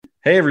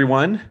Hey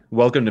everyone,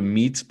 welcome to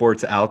Meat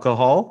Sports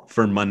Alcohol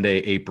for Monday,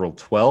 April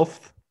 12th.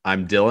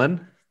 I'm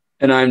Dylan.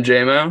 And I'm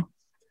JMO.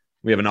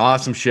 We have an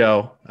awesome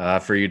show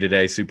for you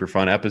today, super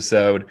fun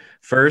episode.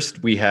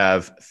 First, we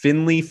have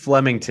Finley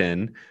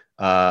Flemington,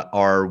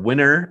 our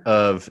winner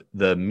of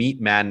the Meat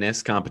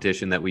Madness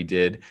competition that we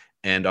did,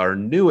 and our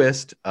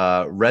newest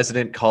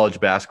resident college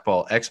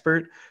basketball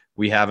expert.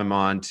 We have him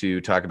on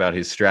to talk about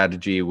his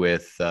strategy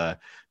with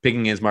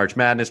picking his March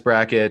Madness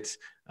bracket,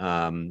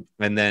 and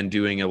then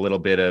doing a little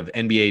bit of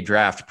NBA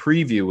draft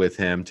preview with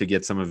him to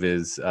get some of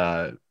his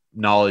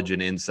knowledge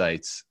and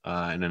insights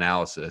and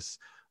analysis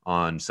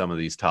on some of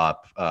these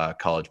top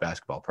college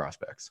basketball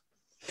prospects.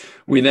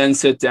 We then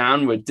sit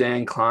down with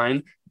Dan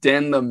Klein,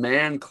 Dan the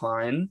Man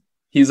Klein.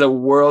 He's a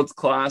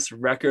world-class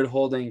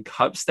record-holding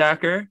cup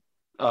stacker,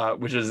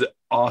 which is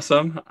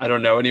awesome. I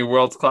don't know any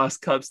world-class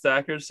cup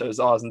stackers, so it's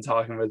awesome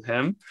talking with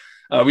him.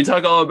 We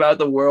talk all about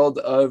the world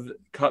of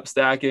cup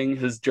stacking,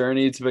 his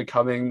journey to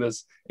becoming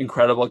this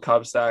incredible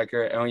cup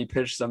stacker, and we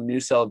pitch some new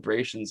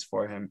celebrations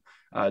for him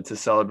to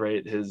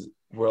celebrate his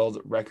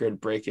world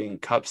record-breaking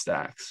cup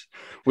stacks.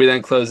 We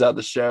then close out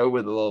the show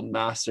with a little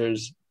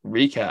Masters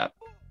recap.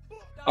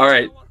 All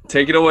right,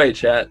 take it away,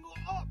 chat.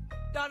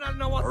 Big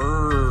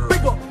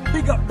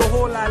up the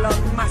whole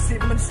island, massive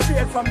man,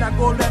 straight from that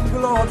golden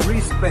glove.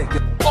 Respect,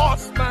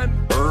 boss man.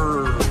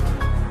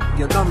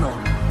 You don't know.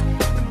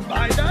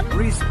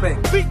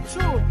 Respect. Big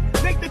tune.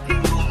 Make the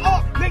king go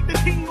up. Make the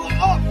king go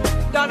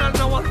up. Down on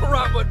no one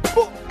Robert.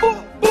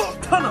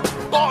 Turn up.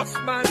 Boss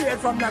man. Straight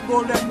from that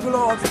golden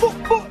glove.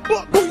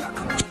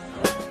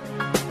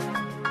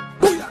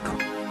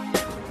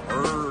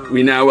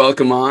 We now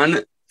welcome on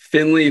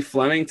Finley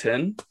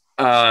Flemington,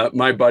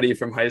 my buddy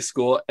from high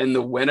school, and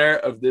the winner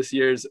of this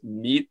year's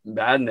Meat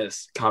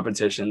Madness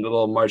competition, the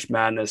little March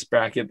Madness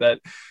bracket that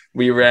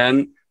we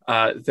ran.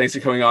 Thanks for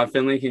coming on,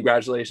 Finley.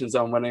 Congratulations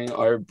on winning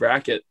our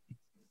bracket.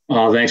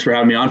 Oh, thanks for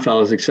having me on,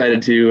 fellas.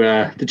 Excited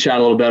to chat a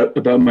little bit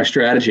about my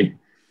strategy.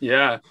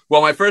 Yeah.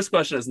 Well, my first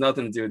question has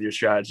nothing to do with your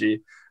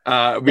strategy.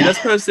 We just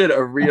posted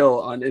a reel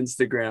on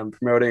Instagram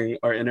promoting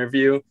our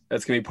interview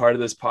that's going to be part of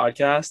this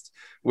podcast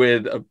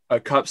with a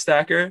cup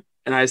stacker.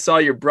 And I saw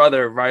your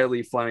brother,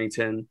 Riley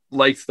Flemington,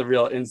 liked the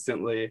reel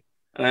instantly.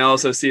 And I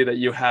also see that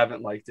you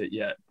haven't liked it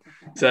yet.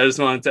 So I just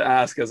wanted to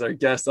ask, as our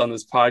guest on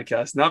this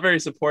podcast, not very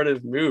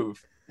supportive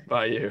move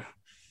by you.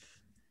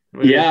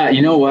 Yeah,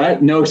 you know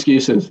what? No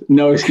excuses.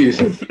 No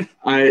excuses.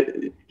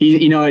 He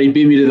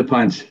beat me to the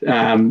punch.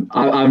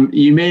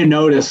 You may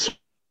notice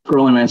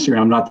scrolling my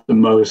Instagram, I'm not the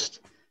most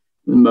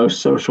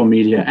social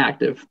media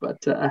active,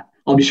 but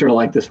I'll be sure to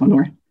like this one, don't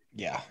worry.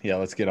 Yeah,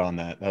 let's get on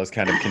that. That was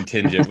kind of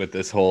contingent with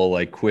this whole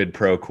like quid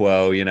pro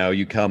quo,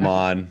 you come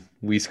on,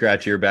 we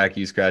scratch your back,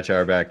 you scratch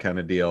our back kind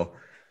of deal.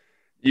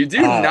 You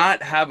do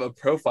not have a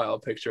profile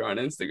picture on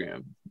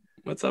Instagram.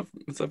 What's up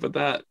with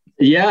that?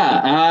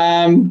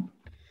 Yeah,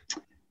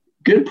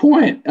 good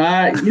point.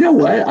 You know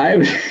what?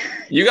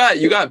 You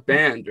got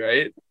banned,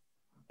 right?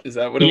 Is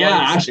that what it was?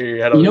 Actually,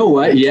 you know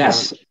what?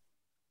 Yes.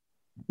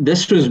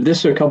 This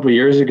was a couple of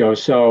years ago.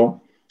 So,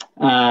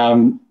 I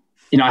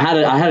had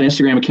an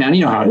Instagram account.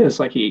 You know how it is.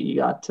 Like you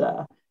got,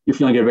 you're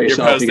feeling good about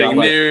yourself. You're posting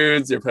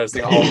nudes. You're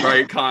posting all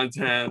right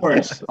content. Of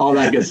course, all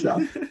that good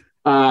stuff.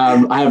 I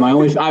had I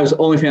was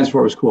OnlyFans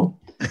before it was cool.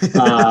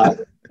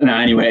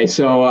 Anyway,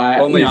 so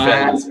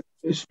OnlyFans.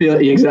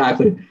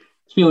 Exactly.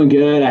 Feeling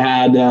good. I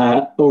had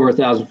over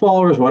 1,000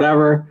 followers,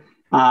 whatever.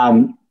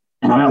 And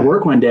I'm at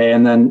work one day,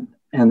 and then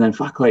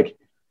fuck, like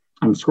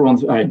I'm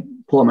scrolling. I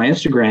pull up my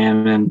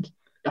Instagram, and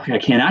I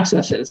can't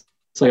access it. It's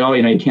like,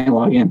 you can't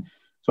log in.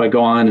 So I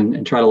go on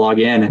and try to log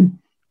in. And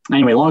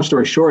anyway, long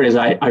story short is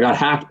I got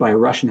hacked by a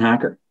Russian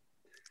hacker.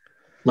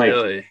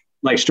 Really?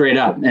 Like straight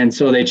up. And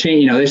so they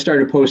changed. They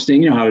started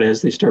posting. You know how it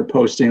is. They start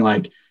posting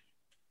like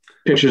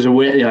pictures of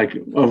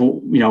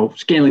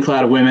scantily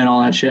clad women,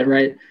 all that shit,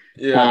 right?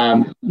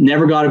 Yeah.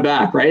 Never got it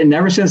back, right? And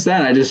ever since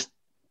then, I just,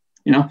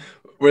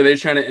 Were they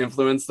trying to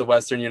influence the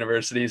Western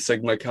University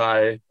Sigma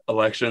Chi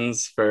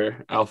elections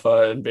for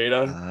Alpha and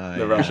Beta,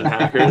 the Russian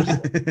hackers?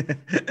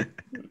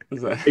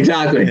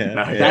 Exactly.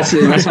 Yeah. That's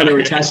how they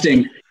were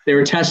testing. They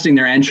were testing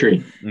their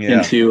entry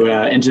into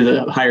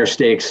the higher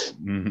stakes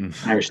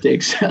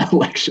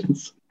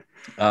elections.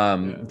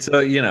 So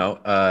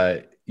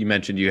you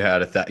mentioned you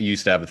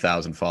used to have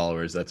 1,000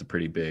 followers. That's a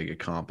pretty big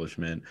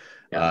accomplishment.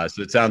 Yeah.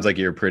 So it sounds like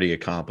you're a pretty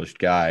accomplished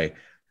guy.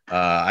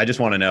 I just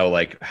want to know,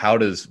 like,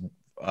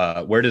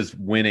 where does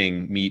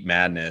winning Meat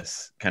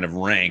Madness kind of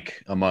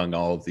rank among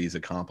all of these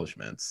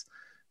accomplishments?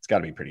 It's got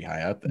to be pretty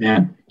high up there.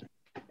 Yeah,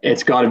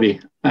 it's got to be.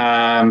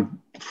 I'd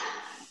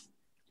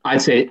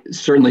say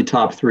certainly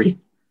top three.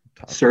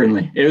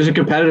 Certainly, it was a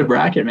competitive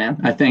bracket,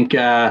 man. I think.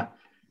 I'm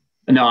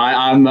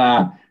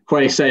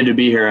quite excited to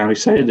be here. I'm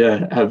excited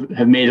to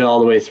have made it all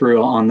the way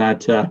through on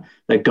that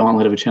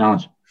gauntlet of a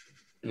challenge.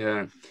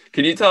 Yeah.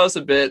 Can you tell us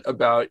a bit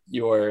about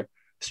your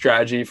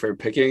strategy for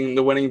picking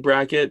the winning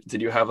bracket?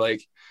 Did you have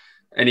like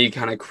any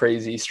kind of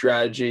crazy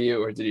strategy,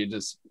 or did you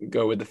just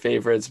go with the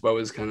favorites? What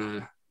was kind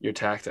of your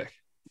tactic?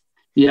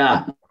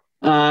 Yeah.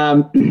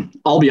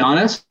 I'll be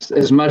honest,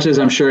 as much as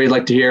I'm sure you'd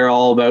like to hear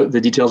all about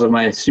the details of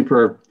my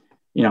super,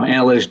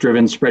 analytics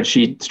driven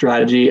spreadsheet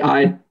strategy,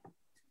 I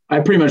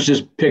pretty much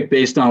just picked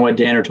based on what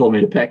Danner told me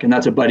to pick, and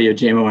that's a buddy of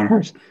JMO and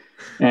hers.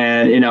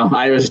 And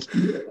I was,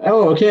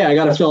 okay, I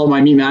got to fill out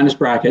my Meat Madness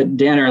bracket.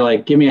 Danner,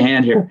 like, give me a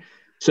hand here.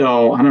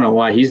 So I don't know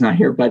why he's not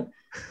here, but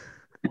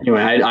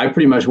anyway, I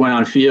pretty much went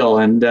on feel,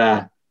 and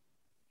I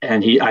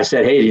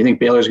said, hey, do you think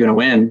Baylor's going to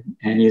win?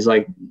 And he's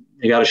like,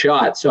 they got a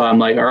shot. So I'm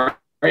like, all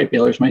right,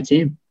 Baylor's my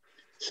team.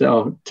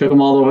 So took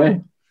them all the way.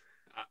 And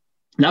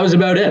that was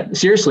about it.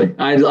 Seriously,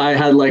 I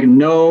had like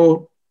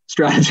no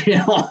strategy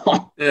at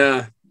all.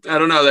 Yeah. I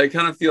don't know. That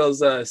kind of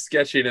feels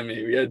sketchy to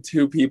me. We had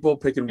two people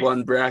picking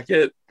one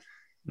bracket,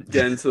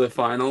 get into the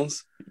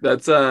finals.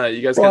 That's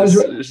you guys got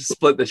to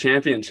split the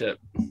championship.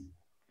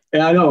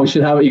 Yeah, I know. We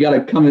should have it. You got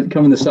to come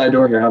in the side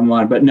door here, have them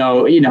on. But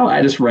no,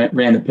 I just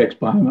ran the picks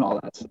by him and all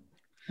that. So,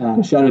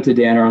 shout out to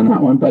Danner on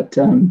that one. But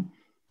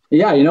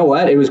yeah, you know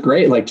what? It was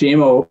great. Like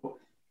JMO,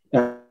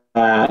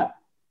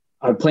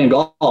 I'm playing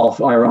golf,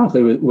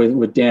 ironically,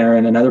 with Danner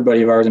and another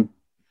buddy of ours, and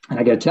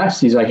I get a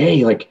text. He's like,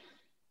 hey, like,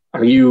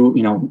 are you,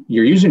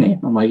 your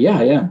username? I'm like,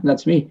 yeah,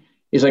 that's me.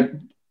 He's like,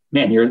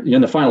 man, you're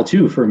in the final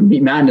two for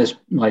Meat Madness.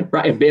 Like,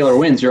 if Baylor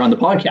wins, you're on the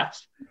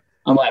podcast.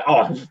 I'm like,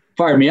 oh,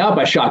 fired me up.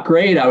 I shot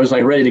great. I was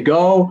like ready to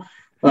go.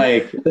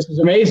 Like, this is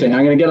amazing.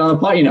 I'm going to get on the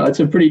pod. It's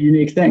a pretty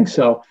unique thing.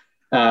 So,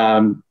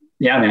 yeah,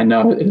 man,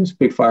 no, it was a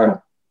big fire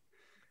up.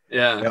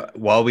 Yeah.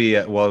 While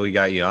we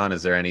got you on,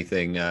 is there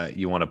anything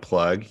you want to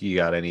plug? You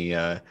got any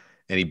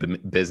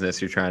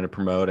business you're trying to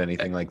promote?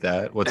 Anything like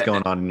that? What's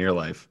going on in your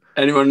life?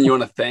 Anyone you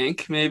want to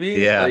thank? Maybe.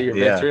 Yeah. Your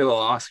victory, little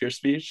Oscar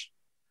speech.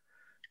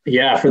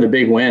 Yeah, for the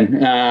big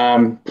win.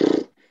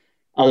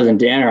 Other than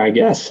Danner, I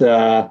guess.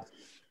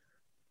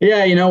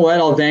 Yeah, you know what?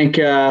 I'll thank.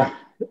 I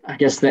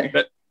guess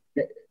that.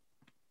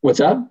 What's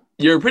up?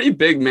 You're a pretty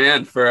big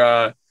man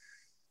for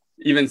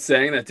even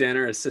saying that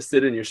Danner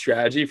assisted in your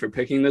strategy for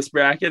picking this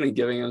bracket and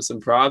giving him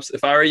some props.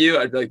 If I were you,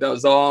 I'd be like, that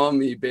was all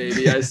me,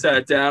 baby. I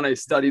sat down, I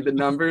studied the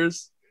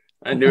numbers,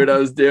 I knew what I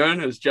was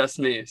doing. It was just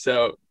me.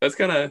 So it's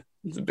a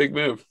big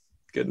move.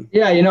 Good.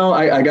 Yeah,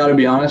 I got to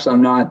be honest.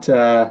 I'm not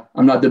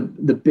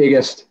the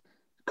biggest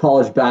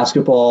college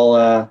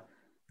basketball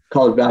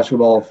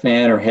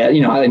fan or head.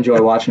 I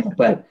enjoy watching it,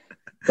 but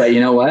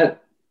you know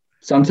what?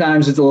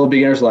 Sometimes it's a little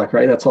beginner's luck,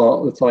 right? That's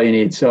all you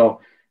need.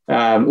 So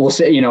we'll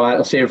say,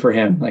 I'll save it for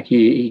him. Like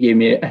he gave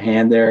me a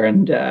hand there,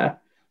 and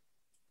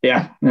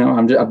yeah,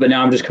 but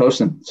now I'm just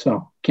coasting,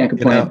 so can't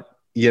complain.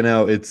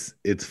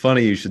 It's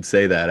funny you should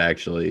say that,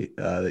 actually,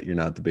 that you're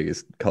not the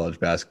biggest college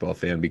basketball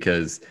fan,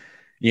 because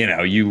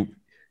you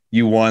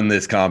won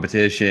this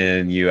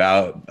competition. You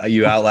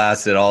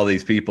outlasted all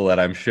these people that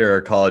I'm sure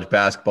are college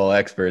basketball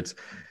experts,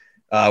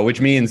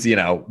 which means,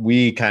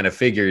 we kind of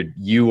figured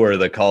you were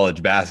the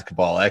college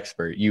basketball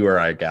expert. You are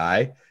our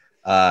guy.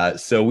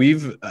 So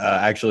we've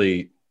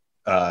actually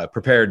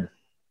prepared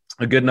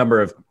a good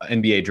number of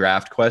NBA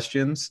draft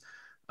questions.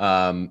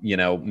 Now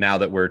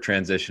that we're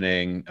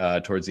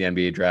transitioning towards the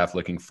NBA draft,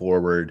 looking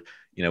forward,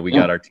 we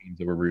got our teams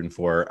that we're rooting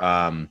for.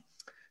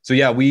 So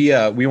yeah,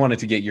 we wanted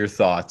to get your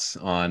thoughts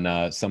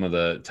on some of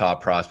the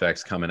top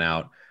prospects coming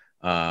out,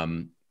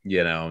 and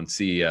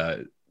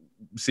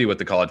see what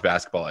the college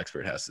basketball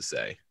expert has to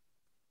say.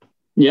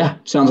 Yeah,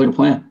 sounds like a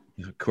plan.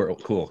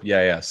 Cool.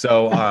 Yeah.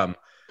 So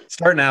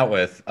starting out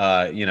with,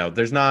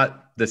 there's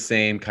not the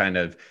same kind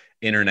of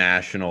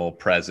international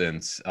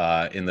presence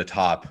in the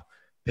top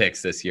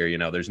picks this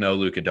year. There's no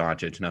Luka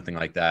Doncic, nothing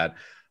like that.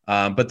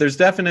 But there's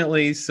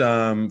definitely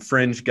some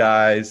fringe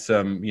guys,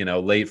 some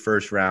late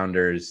first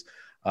rounders.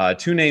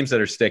 Two names that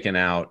are sticking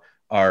out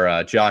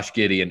are Josh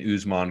Giddey and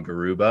Usman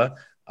Garuba.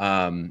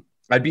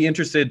 I'd be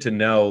interested to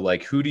know,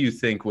 like, who do you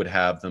think would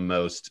have the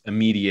most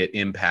immediate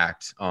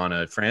impact on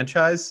a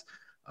franchise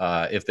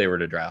if they were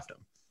to draft him?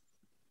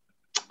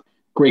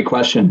 Great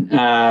question.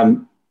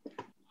 I'm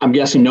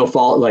guessing no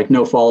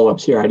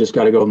follow-ups here. I just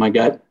got to go with my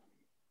gut.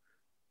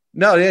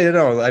 No,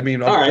 I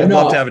mean, I'd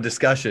love to have a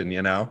discussion.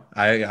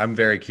 I'm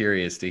very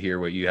curious to hear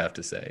what you have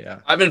to say. Yeah,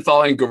 I've been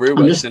following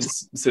Garuba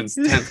since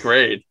 10th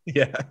grade.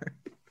 Yeah.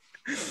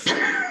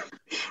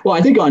 Well,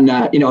 I think on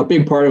a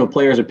big part of a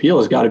player's appeal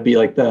has got to be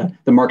like the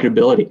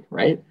marketability,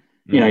 right?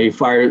 Mm. You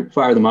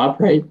fire them up,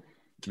 right?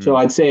 Mm. So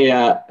I'd say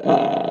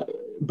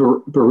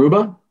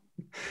Garuba.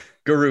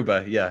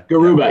 Garuba, yeah.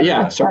 Garuba,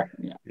 yeah. Sorry,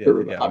 yeah.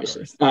 Garuba,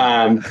 obviously.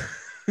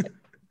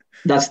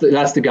 That's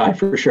the guy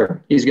for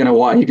sure. He's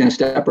gonna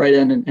step right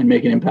in and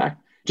make an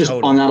impact. Just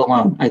totally. On that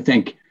alone, I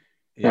think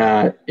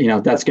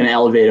that's gonna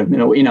elevate him.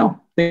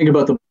 Think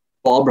about the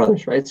Ball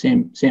brothers, right?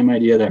 Same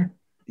idea there.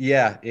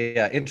 Yeah.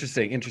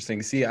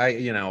 Interesting. See,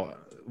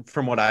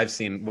 from what I've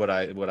seen, what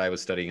I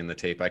was studying in the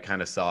tape, I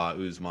kind of saw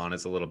Usman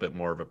as a little bit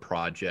more of a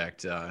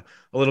project, a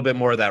little bit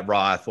more of that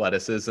raw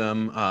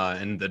athleticism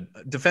and the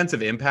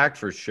defensive impact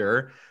for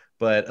sure,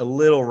 but a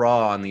little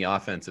raw on the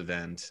offensive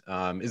end.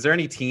 Is there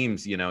any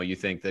teams, you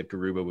think that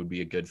Garuba would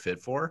be a good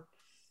fit for?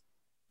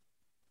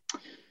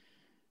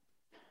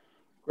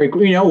 Great.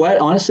 You know what?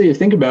 Honestly, to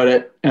think about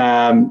it,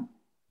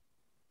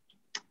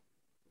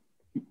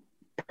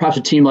 perhaps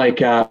a team like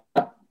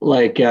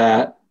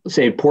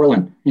say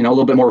Portland, a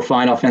little bit more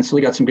refined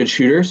offensively, got some good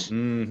shooters.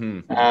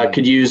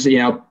 Could use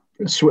a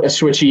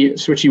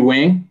switchy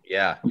wing.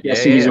 Yeah, I'm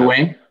guessing he's a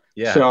wing.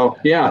 Yeah. So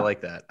I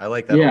like that. I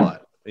like that a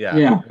lot. Yeah.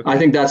 Okay. I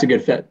think that's a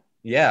good fit.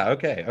 Yeah.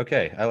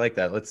 Okay. I like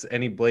that.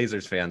 Any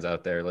Blazers fans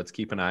out there, let's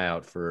keep an eye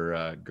out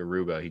for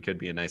Garuba. He could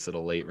be a nice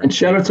little late. And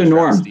shout out to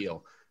Norm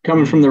steal.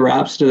 Coming from the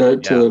Raps to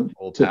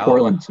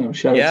Portland. So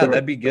shout out to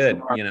that'd be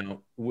good.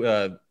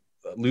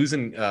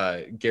 Losing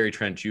Gary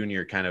Trent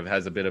Jr. kind of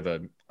has a bit of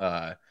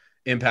a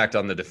impact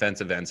on the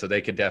defensive end. So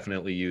they could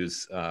definitely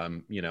use, a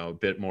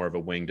bit more of a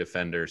wing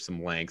defender,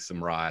 some length,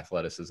 some raw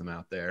athleticism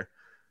out there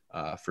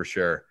for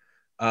sure.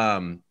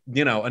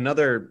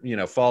 Another,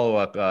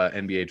 follow-up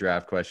NBA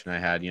draft question I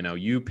had,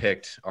 you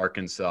picked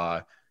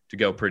Arkansas to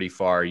go pretty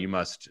far. You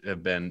must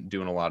have been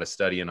doing a lot of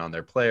studying on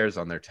their players,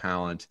 on their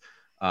talent.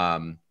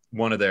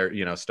 One of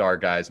their, star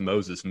guys,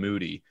 Moses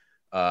Moody,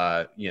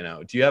 do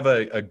you have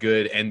a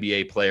good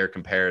NBA player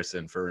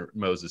comparison for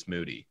Moses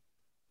Moody?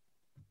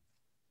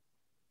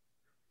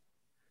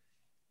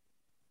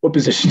 What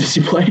position does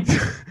he play?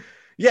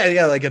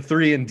 yeah, like a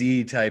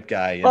 3-and-D type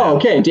guy.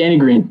 Okay, Danny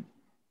Green.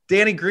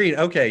 Danny Green.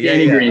 Okay,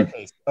 Danny Green.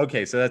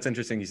 Okay, so that's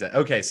interesting. You said.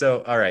 Okay,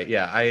 so all right,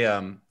 yeah,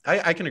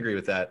 I can agree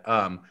with that.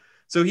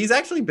 So he's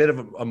actually a bit of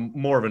a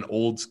more of an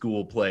old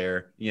school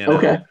player.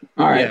 Okay,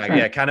 all right.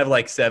 Yeah, kind of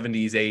like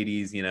 70s,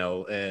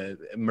 80s.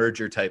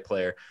 Merger type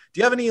player. Do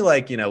you have any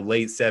late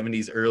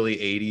 70s, early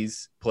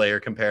 80s player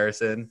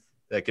comparison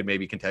that could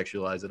maybe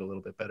contextualize it a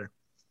little bit better?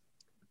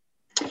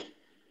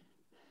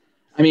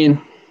 I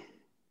mean,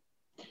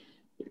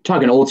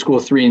 talking old school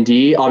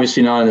 3-and-D,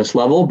 obviously not on this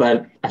level,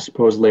 but I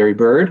suppose Larry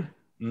Bird.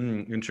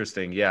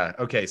 Interesting. Yeah.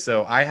 Okay.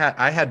 So I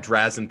had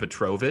Drazen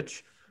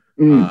Petrovic.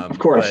 Of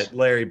course. But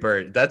Larry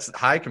Bird, that's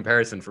high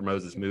comparison for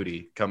Moses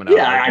Moody coming out.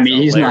 Yeah. I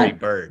mean, he's Larry not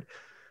Bird.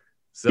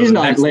 So he's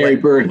not Larry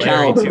Bird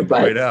Larry caliber,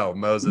 but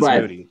Moses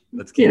Moody.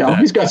 Let's keep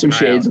he's got some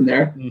shades in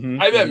there.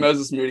 I bet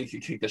Moses Moody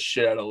could kick the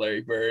shit out of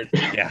Larry Bird.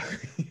 Yeah.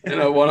 In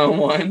a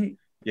one-on-one.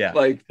 Yeah.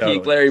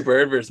 Peak Larry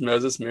Bird versus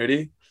Moses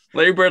Moody.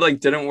 Larry Bird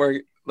didn't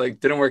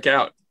work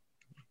out.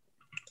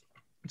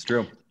 It's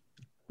true.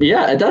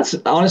 Yeah, that's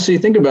honestly,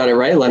 think about it,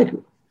 right?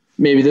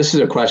 Maybe this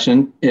is a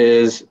question: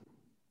 is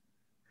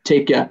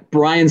take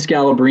Brian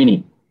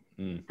Scalabrine.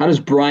 How does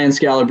Brian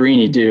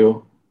Scalabrine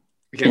do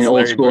in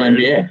old school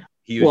NBA?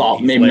 He's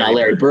maybe not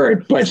Larry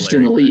Bird, but just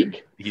in the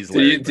league.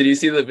 Did you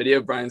see the video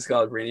of Brian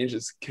Scalabrine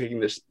just kicking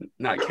the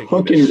not kicking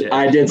hooking, the shit?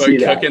 I did see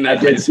that. I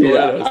did see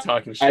that. I was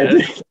talking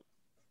shit.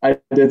 I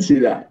did see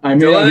that. I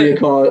may not be a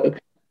call.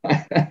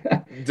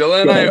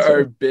 Dylan and I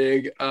are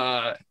big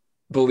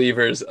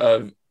believers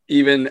of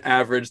even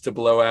average to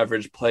below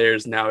average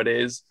players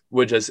nowadays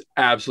would just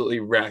absolutely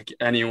wreck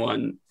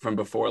anyone from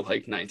before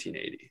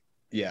 1980.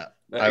 Yeah.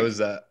 I was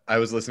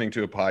listening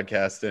to a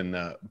podcast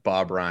and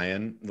Bob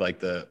Ryan,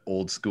 the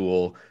old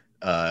school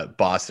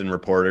Boston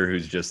reporter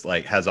who's just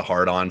has a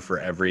hard on for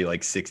every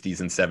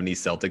 60s and 70s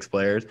Celtics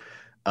players.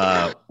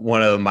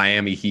 One of the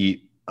Miami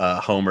Heat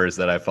homers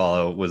that I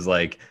follow was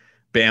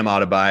Bam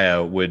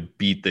Adebayo would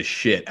beat the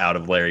shit out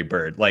of Larry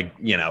Bird.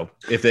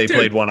 If they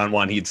played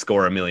one-on-one, he'd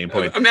score 1,000,000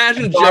 points.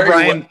 Imagine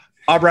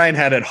Bob Ryan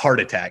had a heart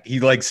attack. He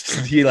had an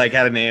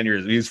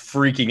aneurysm. He was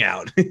freaking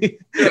out.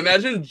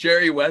 Imagine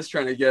Jerry West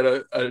trying to get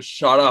a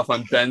shot off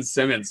on Ben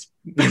Simmons.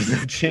 There's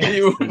no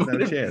chance. There's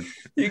no chance.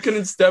 He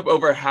couldn't step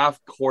over half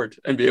court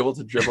and be able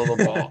to dribble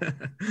the ball.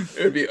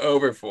 It would be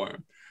over for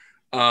him.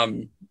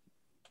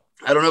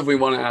 I don't know if we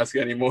want to ask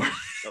any more.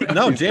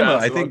 No, JMO,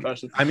 I think.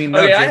 Questions. I mean,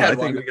 no, okay, JMO, I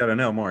think we got to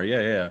know more.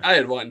 Yeah. I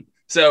had one.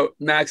 So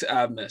Max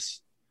Abmas,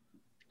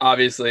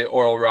 obviously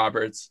Oral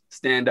Roberts,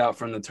 stand out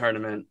from the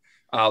tournament,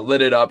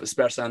 lit it up,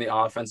 especially on the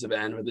offensive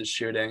end with his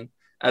shooting.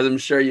 As I'm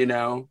sure you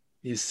know,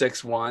 he's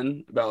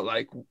 6'1", about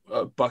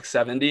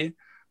 $170.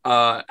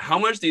 How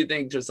much do you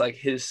think just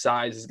his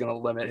size is going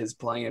to limit his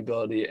playing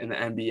ability in the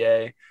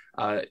NBA?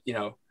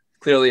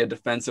 Clearly a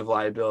defensive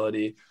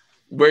liability.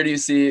 How do you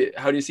see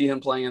him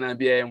playing in the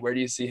NBA, and where do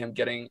you see him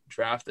getting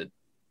drafted?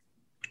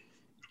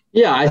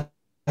 Yeah, I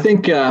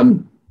think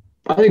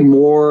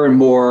more and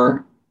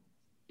more,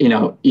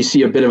 you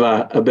see a bit of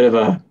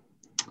a,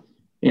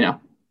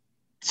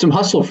 some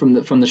hustle from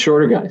the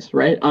shorter guys,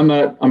 right? I'm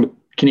a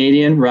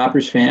Canadian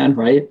Raptors fan,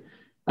 right?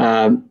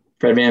 Fred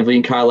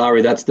VanVleet, Kyle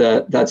Lowry, that's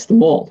the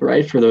mold,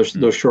 right? For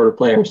those shorter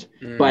players,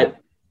 but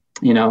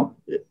they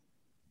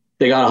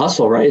got to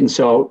hustle, right? And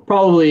so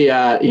probably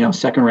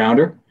second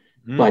rounder.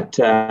 But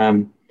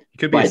it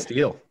could be a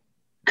steal.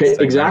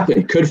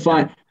 Exactly. Could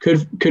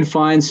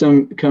find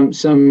some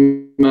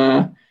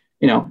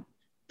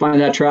find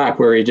that track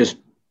where he just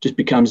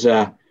becomes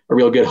a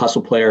real good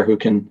hustle player who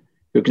can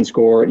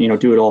score,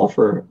 do it all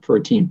for a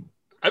team.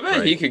 I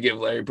bet he could give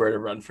Larry Bird a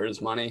run for his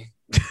money.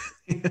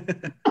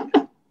 I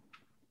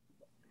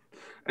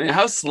mean,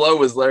 how slow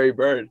was Larry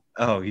Bird?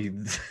 Oh,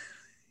 he's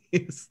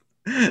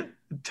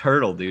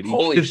turtle, dude.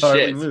 Holy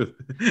shit.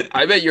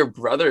 I bet your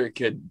brother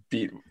could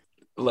beat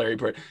Larry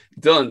Bird.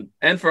 Dylan,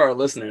 and for our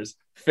listeners,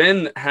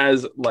 Finn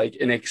has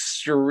an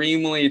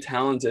extremely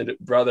talented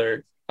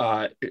brother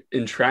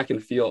in track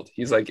and field.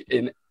 He's like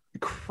in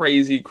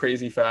crazy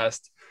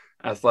fast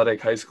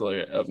athletic high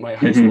schooler. My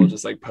high school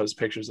just like posts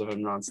pictures of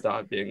him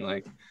nonstop, being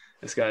like,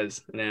 this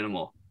guy's an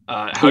animal.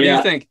 How do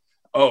you think?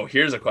 Oh,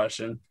 here's a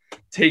question.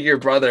 Take your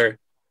brother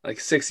like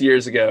 6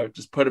 years ago,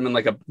 just put him in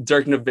like a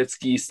Dirk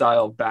Nowitzki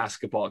style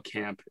basketball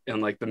camp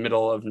in like the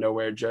middle of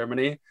nowhere,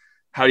 Germany.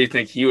 How do you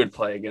think he would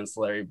play against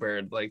Larry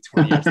Bird like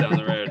 20 years down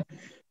the road?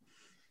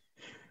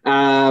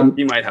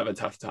 He might have a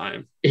tough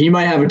time. He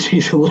might have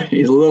he's a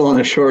little on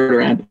the shorter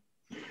end.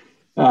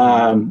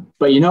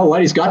 But you know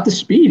what? He's got the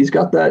speed. He's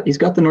got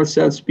the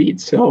north-south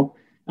speed. So,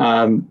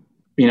 I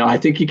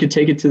think he could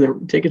take it to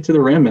the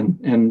rim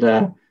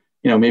and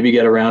maybe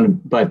get around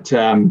him. But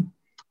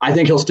I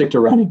think he'll stick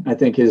to running. I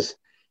think he's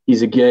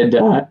a good.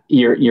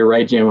 You're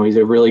right, Jamo. He's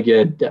a really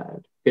good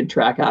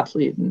track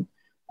athlete, and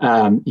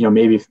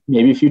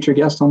maybe future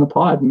guest on the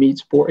pod meet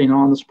sport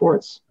on the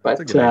sports. But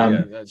that's a good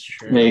idea. That's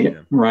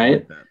true.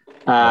 Right.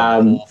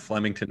 Whole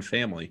Flemington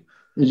family.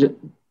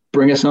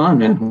 Bring us on,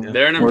 man.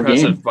 They're an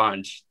impressive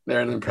bunch.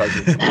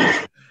 A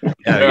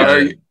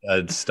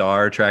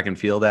star track and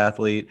field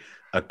athlete,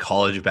 a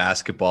college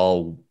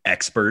basketball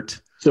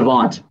expert,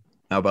 savant.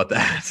 How about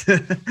that?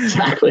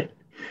 Exactly.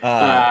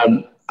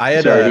 I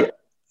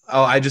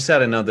just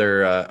had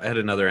another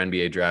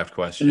NBA draft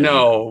question.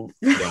 No,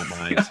 if you don't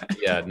mind.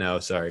 Yeah, no,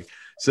 sorry.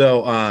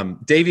 So,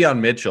 Davion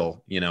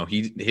Mitchell,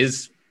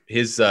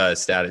 his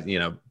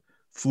status,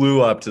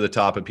 flew up to the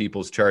top of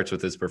people's charts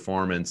with his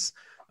performance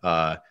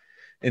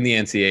in the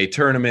NCAA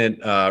tournament.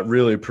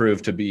 Really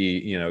proved to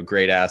be, a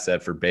great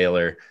asset for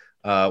Baylor.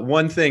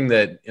 One thing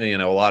that, a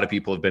lot of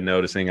people have been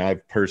noticing,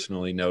 I've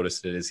personally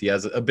noticed it, is he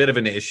has a bit of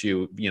an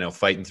issue,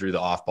 fighting through the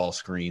off-ball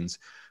screens.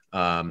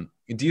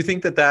 Do you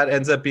think that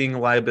ends up being a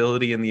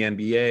liability in the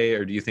NBA,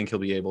 or do you think he'll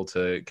be able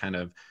to kind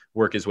of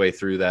work his way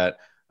through that?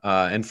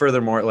 And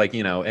furthermore, like,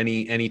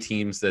 any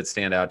teams that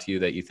stand out to you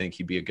that you think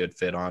he'd be a good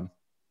fit on?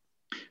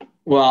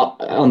 Well,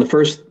 on the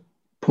first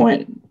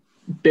point,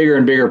 bigger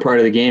and bigger part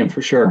of the game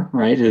for sure,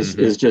 right?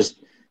 Is just,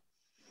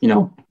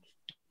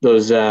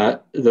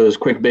 those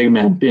quick big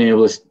men being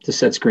able to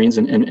set screens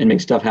and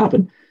make stuff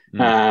happen.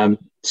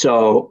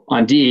 So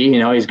on D,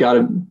 you got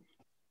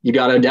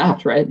to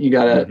adapt, right? You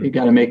got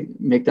to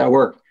make that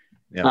work.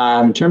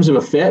 Yeah. In terms of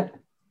a fit,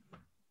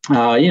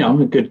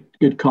 a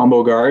good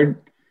combo guard.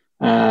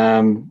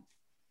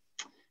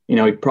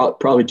 He'd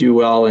probably do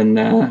well in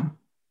I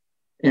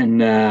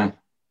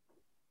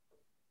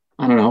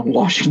don't know,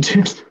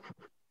 Washington.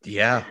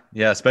 Yeah,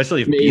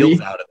 especially if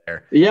Beal's out of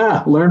there.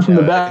 Yeah, learn from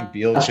the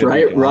best,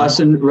 right? Russ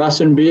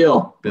and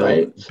Beal,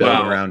 right?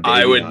 Wow,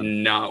 I would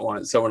not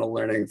want someone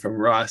learning from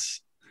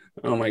Russ.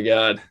 Oh my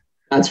God.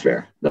 That's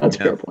fair. That's a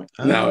fair point.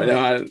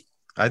 I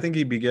think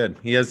he'd be good.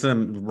 He has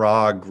some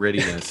raw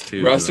grittiness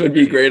too. Russ would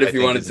be great if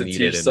you wanted to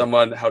teach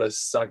someone how to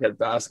suck at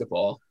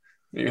basketball.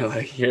 You're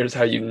like, here's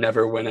how you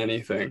never win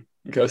anything.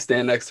 Go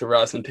stand next to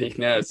Russ and take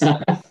notes.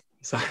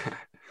 So,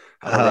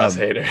 I'm a Russ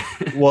hater.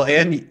 Well,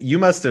 and you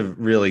must have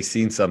really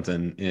seen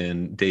something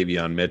in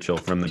Davion Mitchell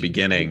from the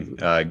beginning,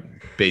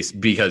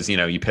 because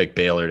you picked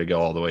Baylor to go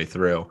all the way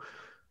through.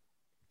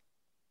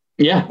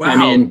 Yeah, wow. I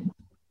mean,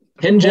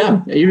 hidden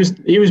gem. He was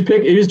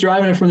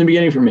driving it from the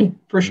beginning for me,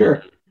 for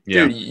sure.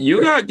 Yeah. Dude,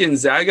 you got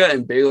Gonzaga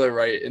and Baylor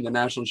right in the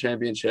national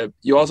championship.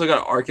 You also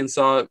got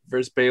Arkansas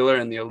versus Baylor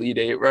in the Elite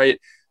Eight right.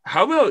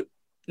 How about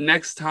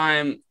next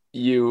time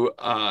you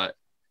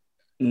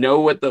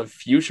know what the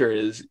future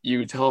is,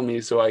 you tell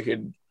me so I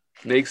could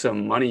make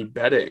some money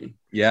betting.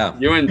 Yeah.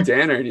 You and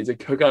Danner need to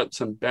cook up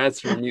some bets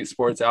for Mute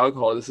Sports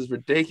Alcohol. This is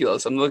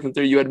ridiculous. I'm looking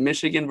through. You had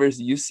Michigan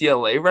versus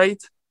UCLA, right?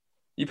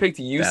 You picked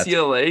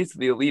UCLA to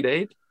the Elite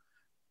Eight?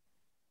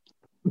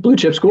 Blue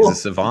chip school. He's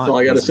a savant. That's all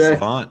I got to say.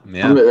 Savant.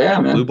 Yeah.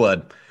 Man. Blue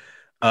blood.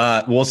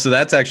 Well, so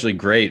that's actually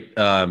great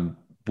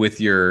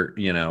with your,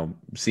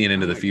 seeing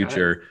into the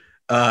future.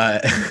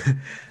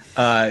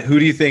 Who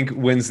do you think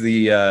wins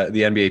the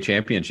NBA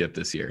championship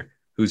this year?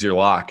 Who's your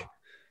lock?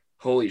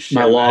 Holy shit!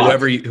 My lock.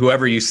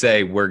 Whoever you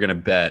say we're gonna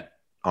bet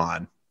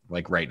on,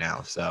 like right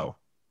now. So.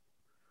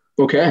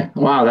 Okay.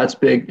 Wow, that's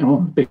big. Oh,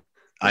 big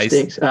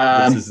stakes.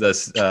 This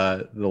is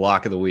the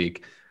lock of the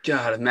week.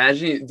 God,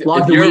 imagine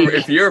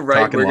if you're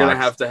right, Talking we're locks. gonna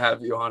have to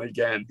have you on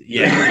again.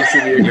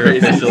 Yeah, you're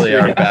officially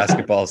our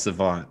basketball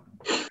savant.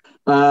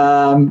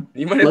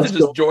 You might have to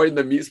just join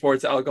the Meat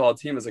Sports Alcohol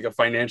team as like a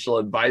financial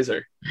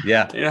advisor.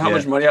 Yeah. You know how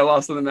much money I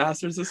lost in the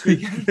Masters this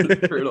weekend?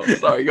 Brutal.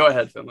 Sorry, go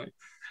ahead, Finley.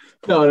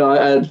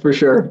 No, for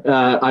sure.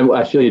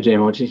 I feel you,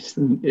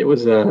 JMO. It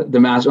was the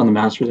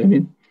Masters. I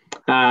mean,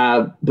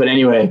 but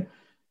anyway,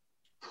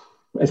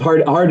 it's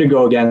hard to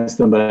go against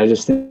them. But I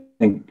just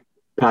think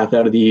path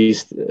out of the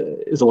East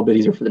is a little bit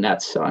easier for the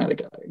Nets. So I'm gonna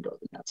go with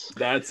the Nets.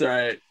 That's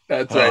right.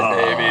 That's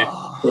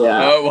right, baby.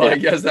 Yeah. Oh well, yeah. I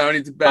guess now I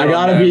need to bet. I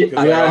gotta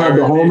have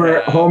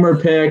the Homer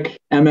pick,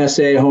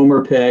 MSA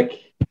Homer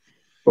pick,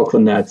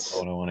 Brooklyn Nets.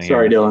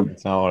 Sorry, Dylan.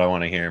 That's not what I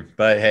want to hear.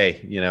 But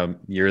hey,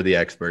 you're the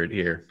expert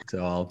here,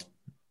 so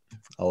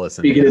I'll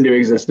listen. Speak it into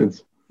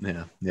existence.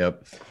 Yeah.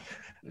 Yep.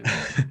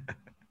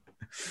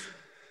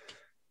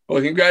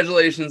 Well,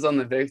 congratulations on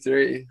the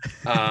victory.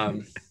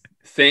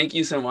 thank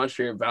you so much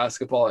for your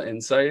basketball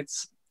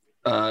insights.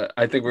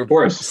 I think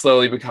we're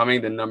slowly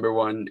becoming the number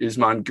one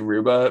Usman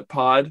Garuba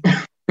pod.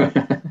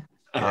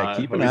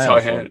 Keep an eye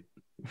out for it.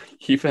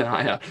 Keep an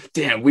eye out.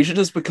 Damn, we should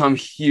just become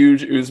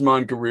huge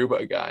Usman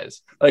Garuba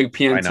guys. Like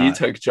PMT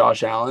took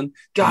Josh Allen.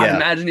 God,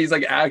 imagine he's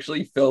like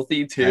actually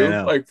filthy too.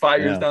 Like 5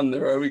 years down the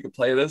road, we could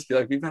play this. Be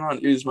like, we've been on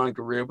Usman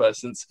Garuba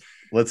since.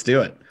 Let's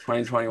do it.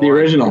 2021. The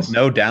originals. There's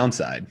no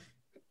downside.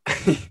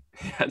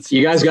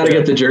 You guys got to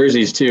get the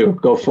jerseys too.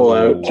 Go full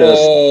out.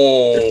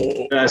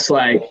 Just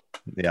like.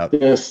 Yeah.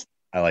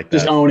 I like that.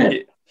 Just own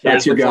it.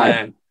 That's your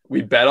plan.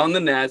 We bet on the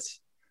Nets.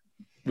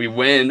 We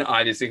win,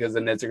 obviously, because the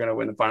Nets are going to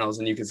win the finals,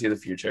 and you can see the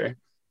future.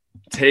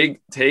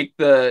 Take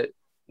the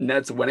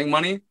Nets winning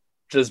money.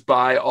 Just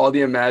buy all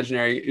the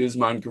imaginary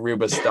Usman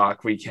Garuba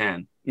stock we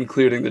can,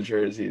 including the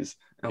jerseys,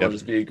 and we'll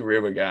just be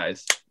Garuba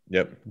guys.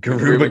 Yep,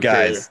 Garuba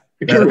guys.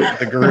 The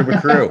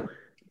Garuba crew.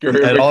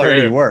 It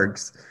already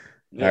works.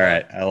 Yeah. All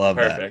right, I love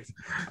that. Perfect.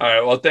 All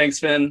right, well, thanks,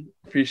 Finn.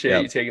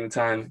 Appreciate you taking the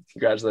time.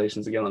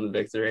 Congratulations again on the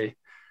victory.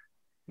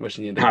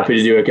 Wishing you the Happy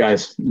to do it,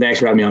 guys. Thanks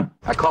for having me on.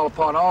 I call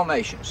upon all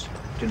nations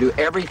to do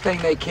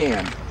everything they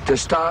can to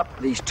stop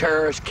these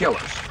terrorist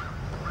killers.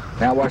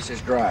 Now watch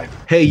this drive.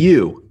 Hey,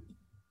 you.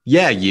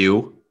 Yeah,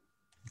 you.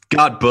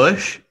 Got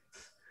Bush?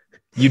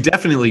 You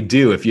definitely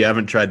do if you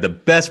haven't tried the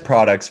best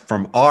products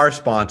from our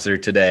sponsor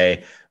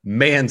today,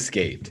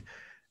 Manscaped.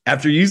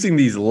 After using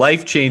these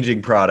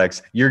life-changing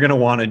products, you're going to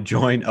want to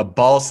join a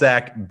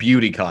ballsack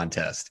beauty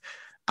contest.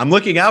 I'm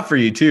looking out for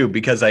you too,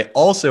 because I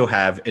also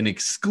have an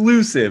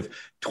exclusive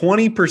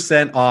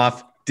 20%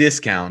 off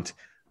discount.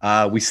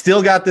 We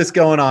still got this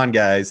going on,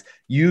 guys.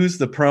 Use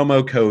the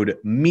promo code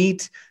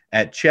MEAT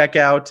at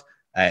checkout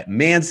at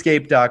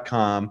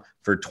manscaped.com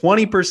for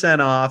 20%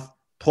 off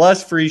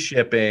plus free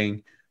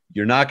shipping.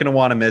 You're not going to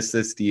want to miss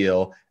this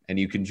deal, and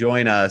you can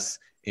join us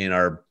in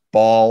our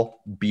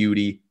ball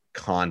beauty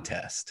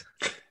contest.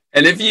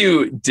 And if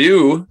you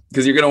do,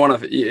 because you're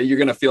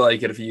gonna feel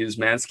like it if you use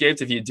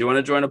Manscaped. If you do want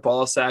to join a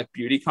ball sack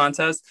beauty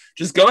contest,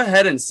 just go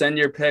ahead and send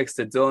your pics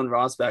to Dylan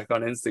Rosbach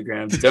on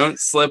Instagram. Don't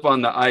slip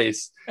on the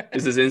ice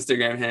is his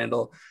Instagram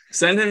handle.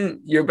 Send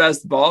him your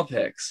best ball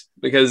pics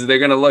because they're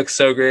gonna look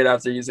so great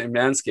after using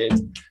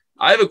Manscaped.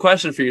 I have a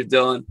question for you,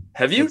 Dylan.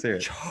 Have you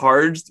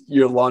charged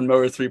your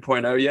lawnmower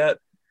 3.0 yet?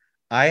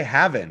 I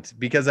haven't,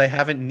 because I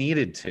haven't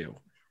needed to.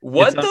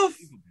 What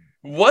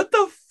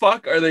the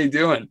fuck are they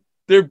doing?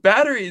 Their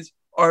batteries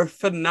are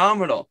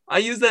phenomenal. I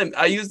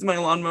used my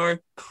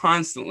lawnmower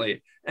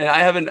constantly, and I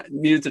haven't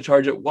needed to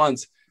charge it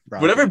once. Right.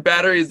 Whatever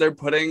batteries they're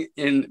putting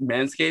in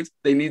Manscaped,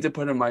 they need to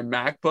put in my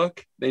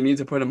MacBook. They need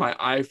to put in my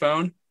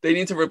iPhone. They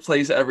need to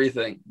replace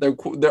everything.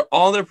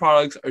 All their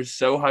products are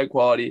so high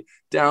quality,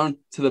 down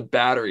to the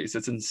batteries.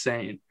 It's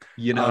insane.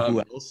 You know who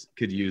else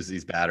could use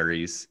these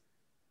batteries?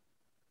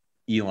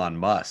 Elon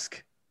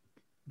Musk.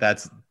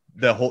 That's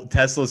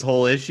Tesla's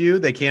whole issue.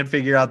 They can't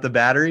figure out the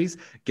batteries.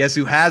 Guess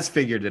who has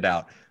figured it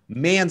out?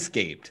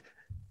 Manscaped.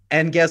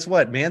 And guess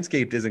what?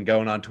 Manscaped isn't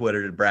going on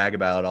Twitter to brag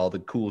about all the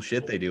cool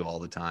shit they do all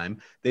the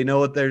time. They know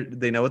what they're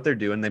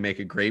doing. They make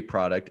a great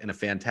product and a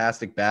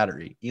fantastic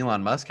battery.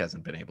 Elon Musk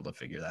hasn't been able to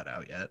figure that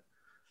out yet.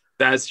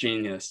 That's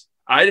genius.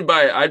 I'd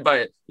buy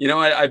it. You know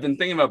what? I've been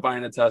thinking about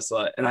buying a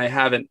Tesla, and I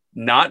haven't,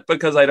 not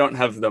because I don't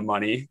have the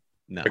money,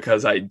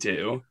 because I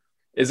do.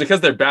 Is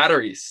because their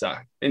batteries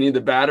suck. They need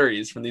the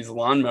batteries from these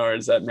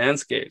lawnmowers at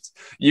Manscaped.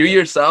 You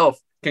yourself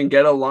can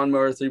get a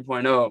lawnmower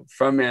 3.0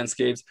 from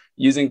Manscaped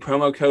using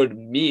promo code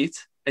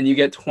MEAT, and you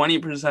get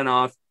 20%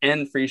 off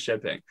and free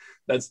shipping.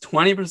 That's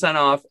 20%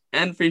 off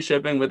and free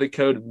shipping with the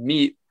code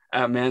MEAT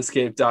at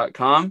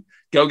manscaped.com.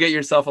 Go get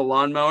yourself a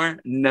lawnmower.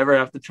 Never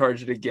have to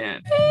charge it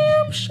again.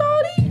 Damn,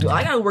 shawty. Dude,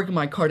 I got to work in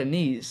my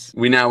Cardinese.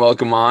 We now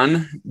welcome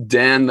on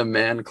Dan the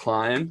Man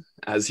Klein,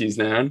 as he's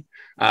known.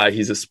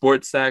 He's a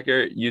sports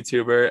stacker,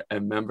 YouTuber,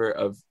 and member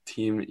of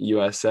Team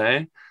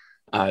USA.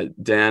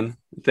 Dan,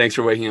 thanks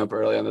for waking up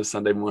early on this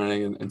Sunday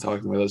morning and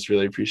talking with us.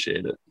 Really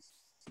appreciate it.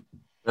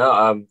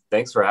 No,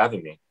 thanks for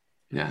having me.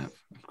 Yeah,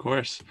 of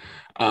course.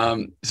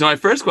 So my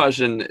first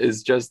question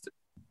is just,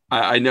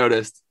 I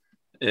noticed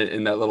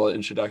in that little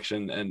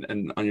introduction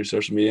and on your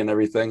social media and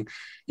everything,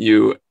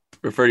 you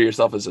refer to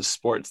yourself as a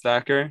sports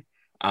stacker.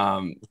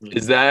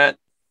 Is that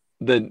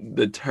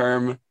the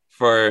term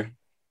for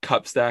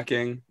cup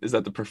stacking? Is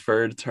that the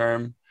preferred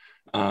term?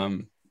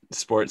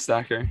 Sports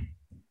stacker?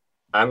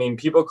 I mean,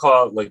 people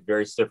call it like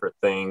various different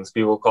things.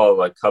 People call it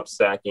like cup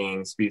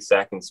stacking, speed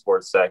stacking,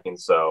 sports stacking.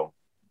 So,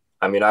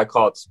 I mean, I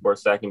call it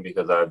sports stacking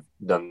because I've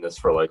done this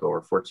for like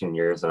over 14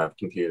 years and I've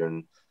competed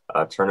in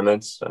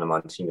tournaments and I'm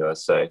on Team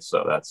USA.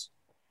 So that's,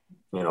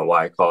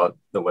 why I call it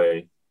the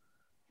way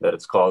that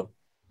it's called.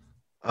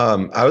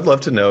 I would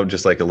love to know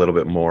just like a little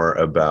bit more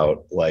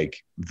about like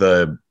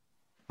the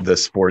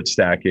sports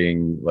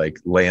stacking like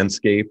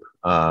landscape.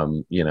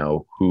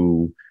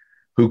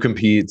 Who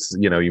competes?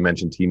 You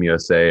mentioned Team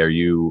USA. Are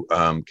you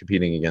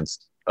competing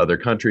against other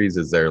countries?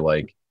 Is there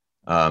like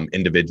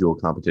individual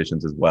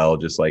competitions as well?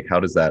 Just like how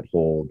does that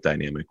whole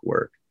dynamic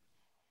work?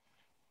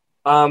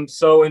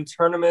 So in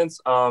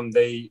tournaments,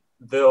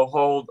 they'll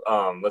hold,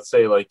 let's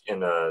say like in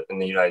the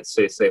United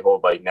States, they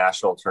hold like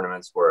national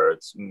tournaments where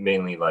it's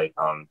mainly like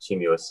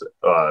Team USA,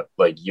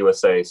 like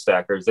USA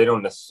stackers. They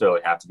don't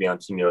necessarily have to be on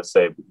Team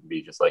USA, but it can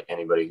be just like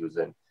anybody who's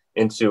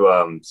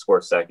into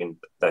sports that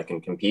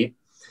can compete.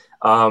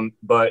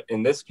 But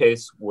in this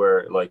case,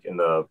 where like in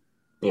the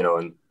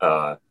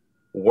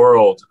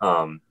world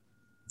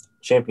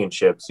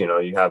championships,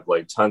 you have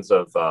like tons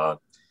of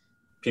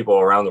people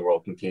around the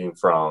world competing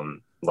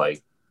from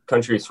like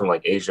countries from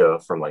like Asia,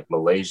 from like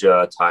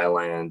Malaysia,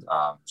 Thailand,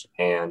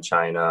 Japan,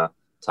 China,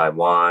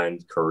 Taiwan,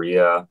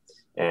 Korea,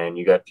 and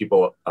you got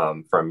people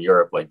from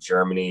Europe like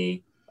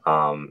Germany,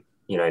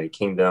 United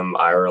Kingdom,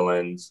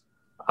 Ireland,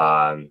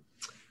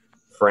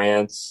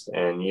 France,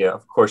 and yeah,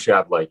 of course you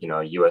have like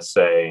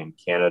USA and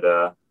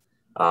Canada.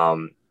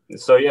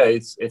 So yeah,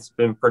 it's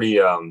been pretty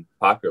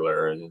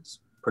popular, and it's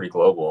pretty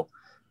global.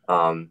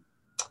 And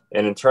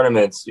in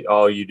tournaments,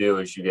 all you do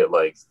is you get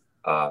like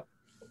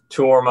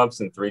 2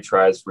 warm-ups and 3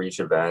 tries for each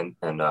event,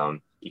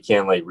 and you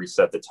can't like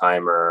reset the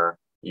timer.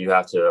 You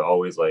have to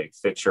always like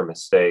fix your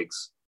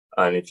mistakes.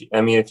 And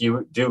if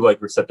you do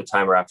like reset the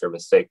timer after a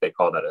mistake, they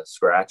call that a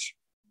scratch.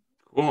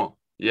 Cool.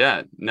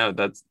 Yeah. No,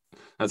 that's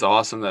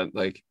awesome that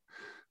like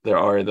there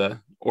are the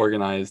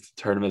organized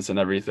tournaments and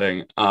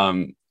everything.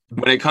 When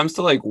it comes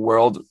to like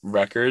world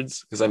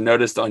records, because I've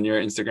noticed on your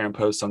Instagram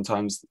posts,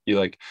 sometimes you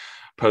like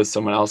post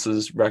someone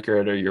else's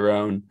record or your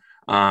own.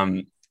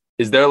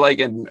 Is there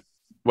like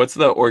what's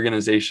the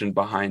organization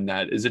behind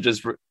that? Is it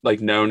just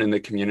like known in the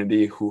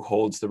community who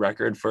holds the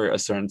record for a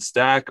certain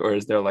stack, or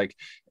is there like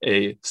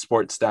a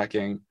sport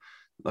stacking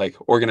like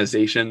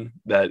organization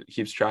that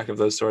keeps track of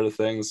those sort of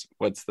things?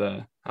 How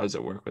does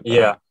it work with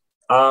that?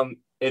 Yeah.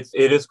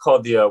 It is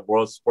called the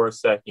World Sports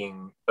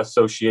Stacking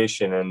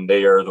Association, and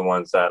they are the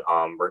ones that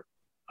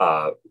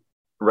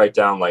write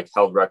down like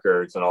held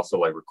records and also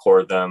like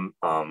record them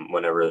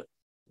whenever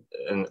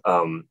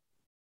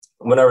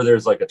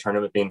there's like a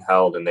tournament being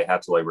held, and they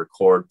have to like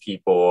record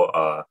people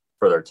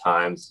for their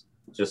times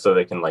just so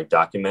they can like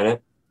document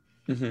it.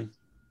 Mm-hmm.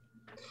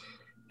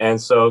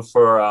 And so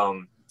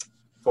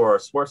for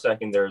sports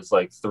stacking, there's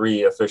like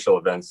 3 official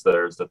events.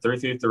 There's the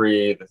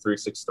 3-3-3, the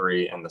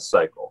 3-6-3, and the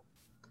cycle.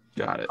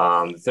 Got it.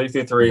 The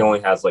 3-3-3 only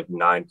has like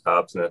 9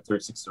 cups, and the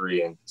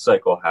 3-6-3 and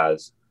cycle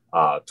has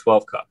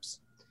 12 cups.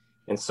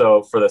 And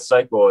so for the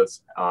cycle,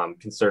 it's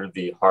considered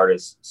the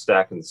hardest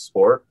stack in the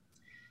sport.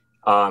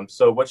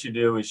 So what you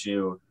do is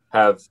you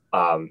have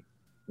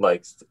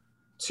like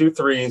 2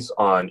 3s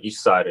on each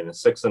side and a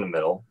 6 in the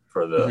middle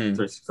for the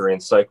 3-6-3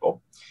 and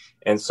cycle.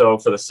 And so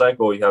for the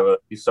cycle,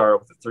 you start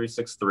with a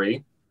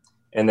 3-6-3,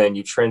 and then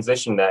you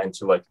transition that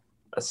into like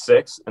a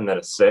 6 and then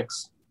a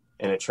 6.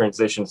 And it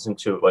transitions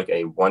into like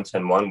a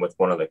 1-10-1 with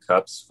one of the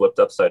cups flipped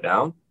upside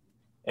down.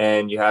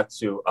 And you have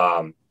to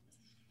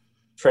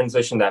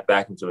transition that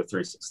back into a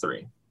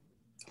 3-6-3.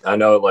 I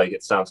know like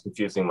it sounds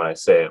confusing when I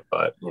say it,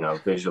 but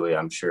visually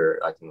I'm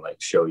sure I can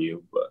like show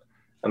you, but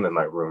I'm in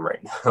my room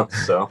right now.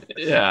 So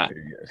yeah.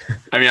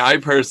 I mean, I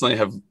personally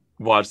have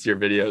watched your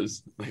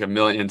videos like a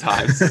million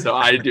times, so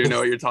I do know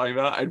what you're talking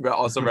about. I'd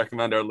also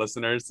recommend our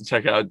listeners to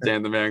check out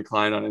Dan the Man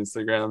Klein on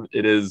Instagram.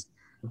 It is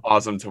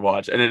awesome to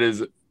watch, and it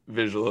is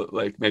visual,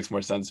 like makes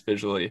more sense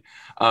visually.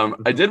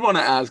 I did want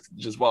to ask,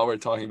 just while we're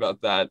talking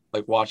about that,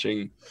 like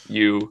watching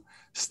you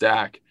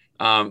stack,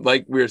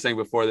 like we were saying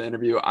before the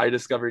interview, I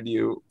discovered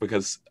you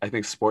because I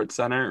think Sports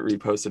Center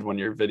reposted one of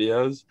your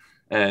videos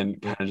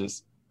and kind of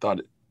just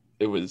thought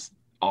it was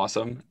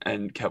awesome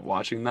and kept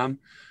watching them.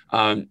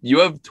 You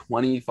have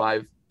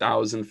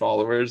 25,000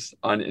 followers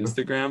on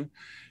Instagram.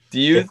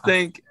 Do you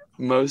think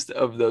most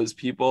of those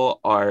people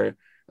are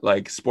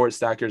like sports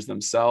stackers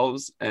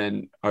themselves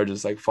and are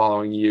just like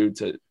following you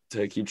to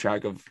keep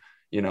track of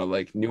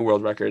like new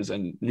world records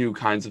and new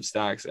kinds of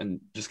stacks and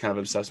just kind of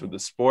obsessed with the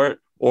sport,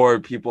 or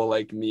people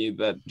like me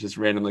that just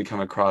randomly come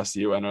across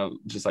you and are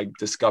just like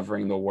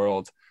discovering the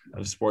world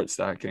of sports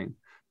stacking?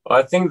 Well,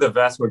 I think the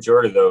vast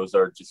majority of those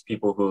are just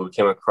people who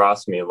came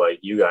across me like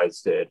you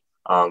guys did,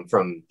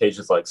 from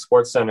pages like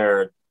Sports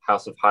Center,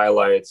 House of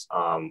Highlights,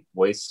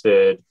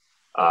 Wasted.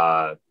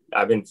 I've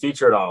been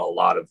featured on a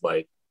lot of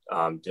like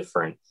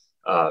different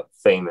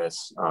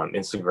famous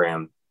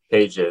Instagram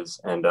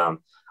pages, and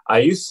I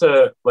used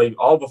to, like,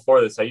 all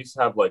before this, I used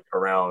to have like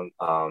around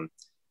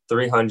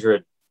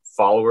 300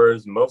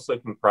 followers, mostly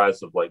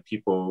comprised of like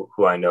people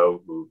who I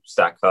know who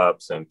stack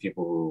cups and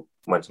people who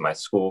went to my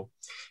school.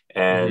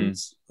 And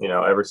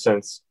ever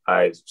since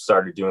I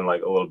started doing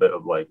like a little bit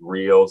of like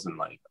reels and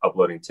like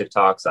uploading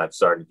TikToks, I've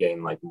started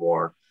getting like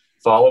more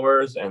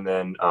followers. And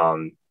then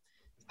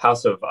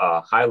House of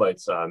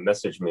Highlights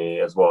messaged me,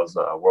 as well as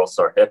World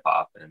Star Hip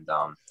Hop, and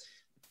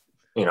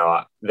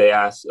they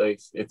asked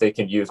like if they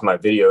could use my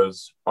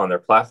videos on their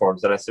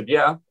platforms, and I said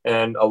yeah.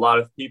 And a lot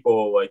of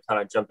people like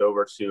kind of jumped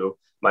over to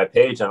my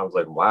page, and I was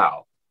like,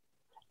 wow.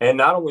 And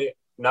not only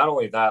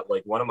that,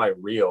 like one of my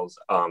reels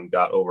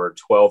got over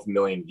 12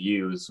 million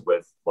views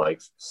with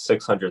like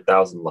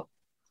 600,000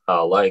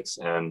 likes,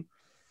 and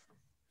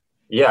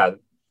yeah,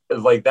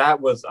 like that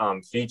was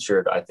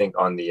featured, I think,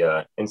 on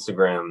the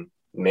Instagram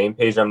main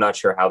page. I'm not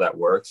sure how that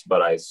works,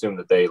 but I assume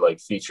that they like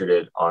featured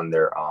it on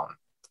their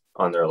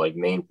like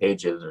main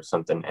pages or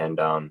something.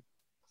 And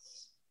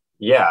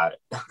yeah,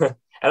 and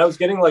I was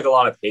getting like a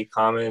lot of hate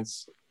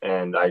comments,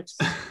 and I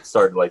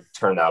started like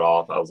turn that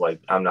off. I was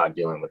like, I'm not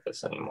dealing with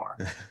this anymore.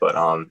 But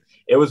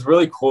it was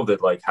really cool to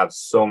like have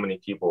so many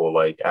people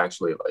like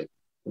actually like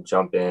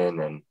jump in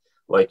and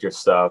like your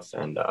stuff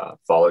and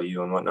follow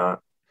you and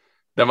whatnot.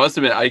 That must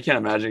have been, I can't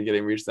imagine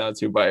getting reached out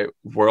to by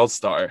World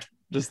Star.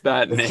 Just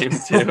that name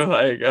too.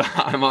 Like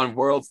I'm on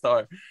World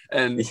Star.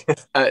 And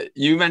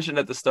you mentioned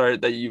at the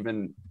start that you've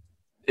been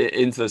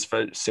into this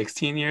for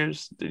 16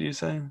 years, did you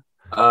say?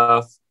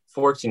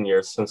 14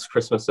 years, since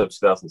Christmas of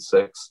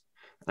 2006.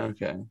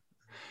 Okay.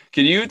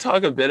 Can you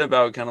talk a bit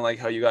about kind of like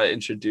how you got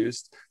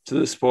introduced to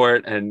the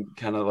sport and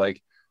kind of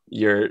like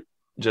your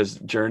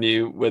just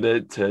journey with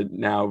it to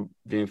now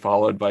being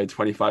followed by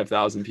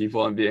 25,000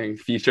 people and being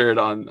featured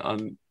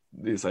on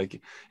these like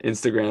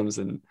Instagrams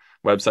and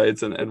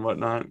websites and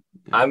whatnot?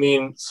 I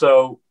mean,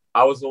 so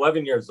I was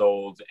 11 years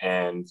old,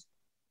 and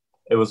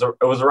it was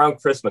around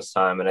Christmas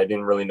time, and I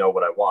didn't really know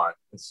what I want.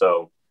 And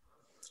so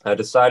I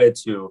decided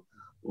to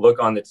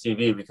look on the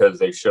TV because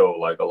they show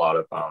like a lot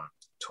of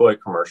toy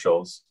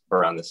commercials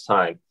around this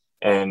time,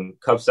 and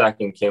cup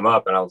stacking came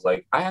up, and I was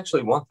like, I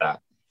actually want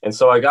that. And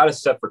so I got a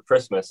set for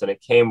Christmas, and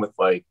it came with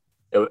like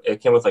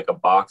a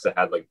box that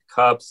had like the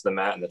cups, the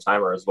mat, and the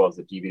timer, as well as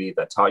the DVD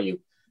that taught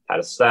you how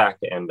to stack.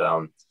 And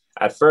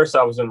at first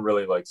I wasn't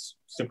really like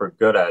super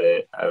good at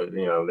it.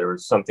 There were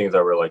some things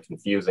that were like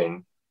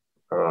confusing,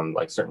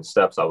 like certain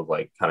steps I was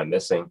like kind of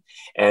missing.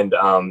 And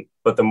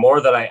but the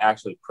more that I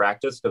actually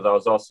practiced, because I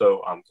was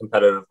also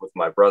competitive with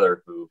my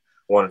brother who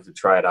wanted to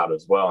try it out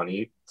as well, and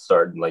he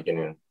started like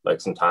getting like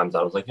sometimes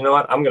I was like, you know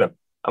what, I'm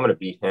gonna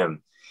beat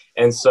him.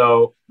 And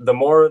so the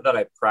more that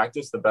I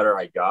practiced, the better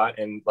I got.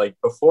 And like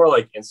before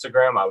like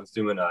Instagram, I was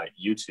doing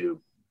YouTube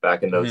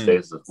back in those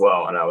days as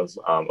well, and I was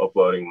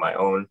uploading my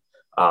own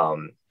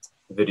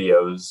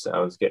videos. I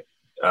was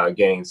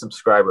gaining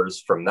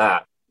subscribers from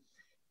that.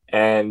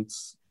 And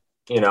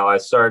I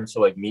started to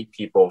like meet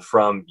people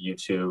from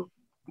YouTube.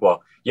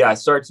 Well, yeah, I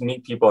started to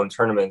meet people in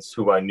tournaments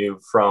who I knew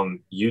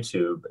from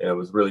YouTube, and it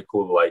was really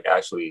cool to like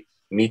actually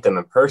meet them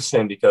in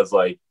person, because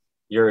like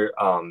you're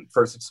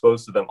first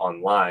exposed to them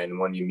online, and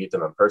when you meet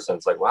them in person,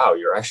 it's like, wow,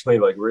 you're actually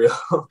like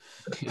real.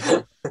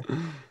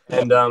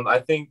 And I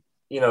think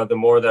the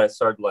more that I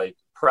started like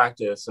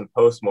practice and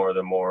post more,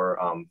 the more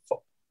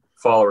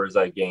followers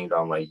I gained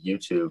on like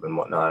YouTube and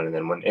whatnot. And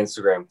then when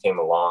Instagram came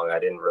along, I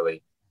didn't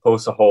really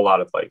post a whole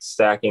lot of like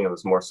stacking. It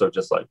was more so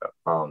just like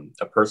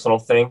a personal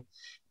thing.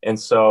 And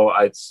so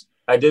I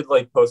did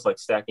like post like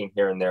stacking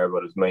here and there, but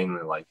it was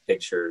mainly like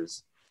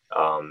pictures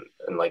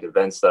and like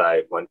events that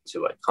I went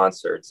to, like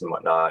concerts and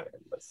whatnot,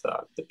 and with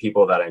the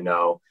people that I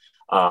know.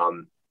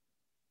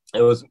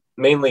 It was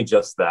mainly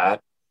just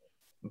that.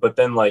 But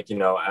then like,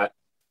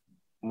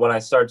 when I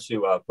started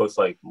to post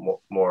like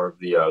more of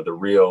the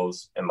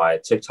reels and my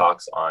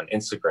TikToks on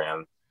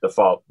Instagram,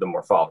 the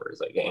more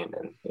followers I gained,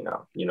 and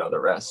the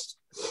rest.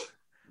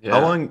 Yeah.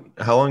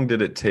 How long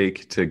did it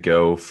take to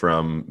go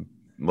from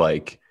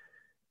like,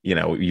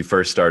 you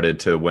first started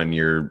to when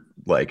you're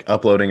like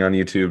uploading on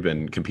YouTube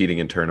and competing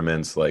in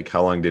tournaments? Like,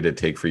 how long did it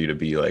take for you to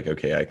be like,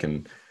 okay, I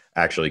can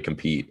actually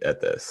compete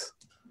at this?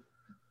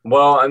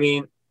 Well, I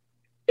mean,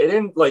 it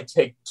didn't like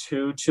take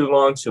too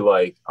long to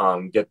like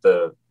get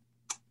the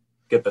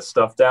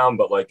stuff down,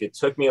 but like it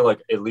took me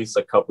like at least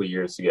a couple of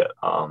years to get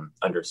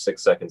under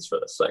 6 seconds for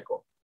the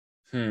cycle.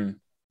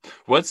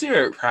 What's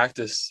your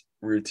practice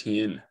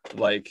routine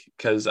like?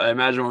 Because I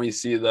imagine when we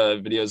see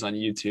the videos on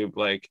YouTube,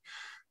 like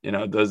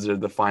those are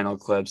the final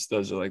clips,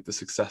 those are like the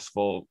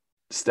successful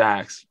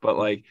stacks, but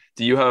like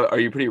are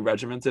you pretty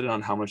regimented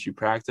on how much you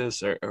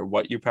practice or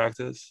what you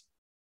practice?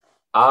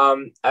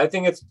 I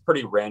think it's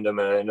pretty random,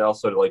 and it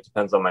also like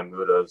depends on my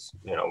mood as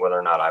whether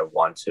or not I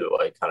want to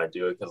like kind of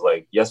do it. Because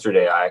like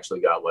yesterday I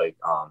actually got like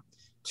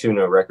 2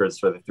 new records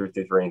for the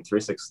 333 and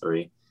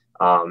 363,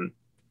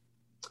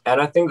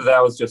 and I think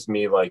that was just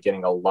me like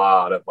getting a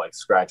lot of like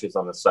scratches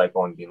on the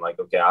cycle and being like,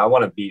 okay, I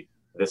want to beat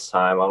this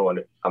time, I'm going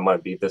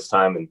to beat this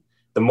time. And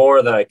the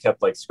more that I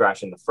kept like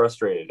scratching, the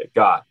frustrated it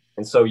got.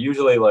 And so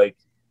usually like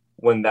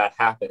when that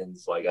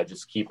happens, like I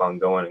just keep on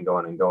going and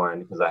going and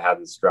going, because I have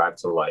this drive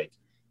to like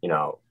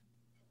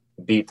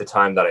beat the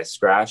time that I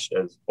scratched,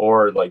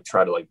 or like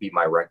try to like beat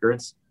my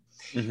records.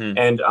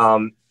 And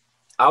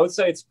I would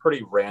say it's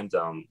pretty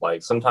random.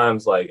 Like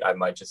sometimes like I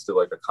might just do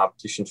like a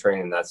competition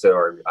training and that's it,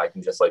 or I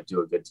can just like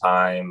do a good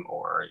time,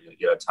 or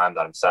get a time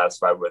that I'm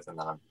satisfied with, and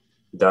then I'm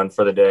done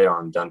for the day, or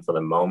I'm done for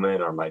the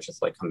moment, or I might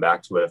just like come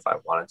back to it if I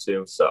wanted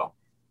to. So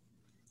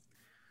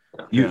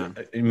you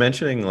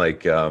mentioning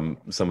like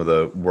some of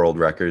the world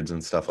records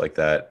and stuff like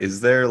that,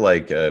 is there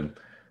like a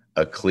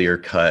clear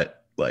cut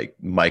like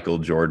Michael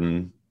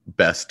Jordan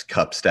best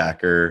cup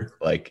stacker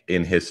like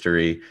in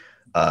history?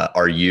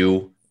 Are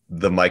you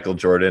the Michael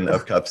Jordan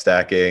of cup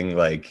stacking,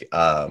 like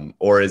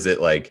or is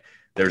it like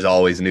there's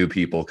always new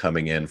people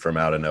coming in from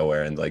out of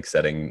nowhere and like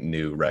setting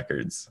new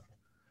records?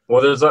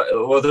 there's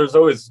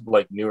always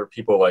like newer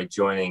people like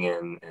joining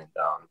in and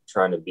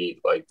trying to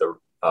beat like the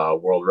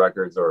world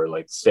records or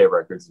like state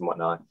records and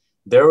whatnot.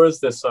 There was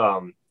this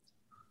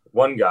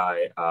one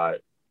guy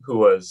who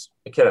was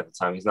a kid at the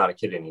time. He's not a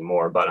kid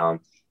anymore, but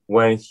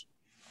when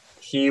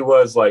he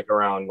was like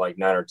around like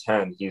 9 or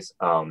 10, he's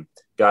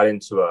got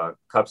into a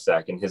cup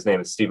stack, and his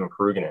name is Stephen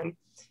Peruganin,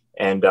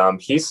 and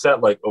he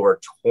set like over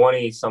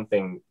 20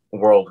 something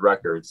world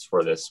records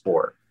for this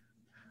sport.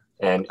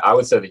 And I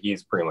would say that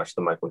he's pretty much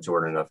the Michael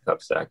Jordan of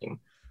cup stacking.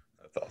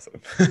 That's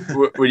awesome.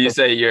 Would you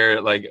say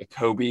you're like a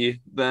Kobe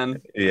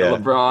then? Yeah,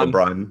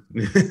 LeBron.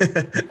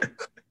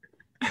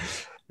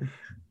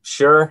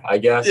 Sure, I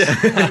guess.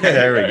 Yeah.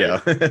 There we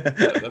go.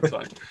 Yeah, that's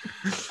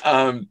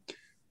fine.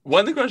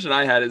 One question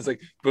I had is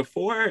like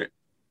before,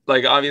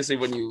 like obviously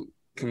when you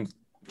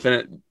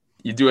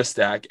you do a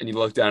stack and you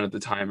look down at the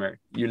timer,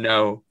 you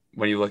know,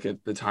 when you look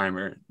at the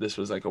timer, this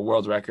was like a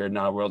world record,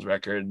 not a world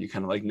record. You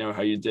kind of like know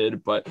how you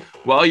did. But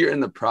while you're in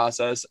the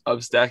process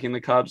of stacking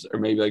the cups or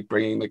maybe like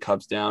bringing the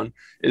cups down,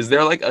 is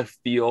there like a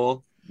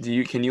feel?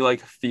 Can you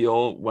like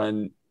feel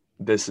when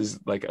this is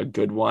like a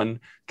good one?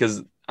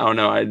 Because I don't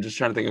know. I'm just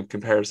trying to think of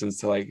comparisons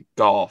to like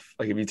golf.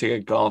 Like if you take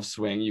a golf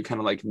swing, you kind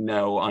of like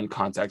know on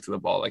contact to the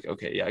ball, like,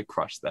 okay, yeah, I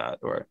crushed that,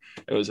 or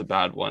it was a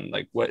bad one.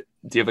 Like what,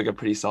 do you have like a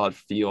pretty solid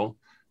feel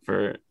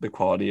for the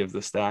quality of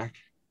the stack?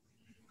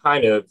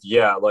 Kind of,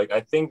 yeah. Like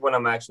I think when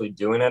I'm actually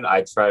doing it,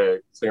 I try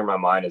to clear my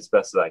mind as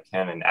best as I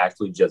can and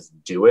actually just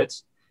do it.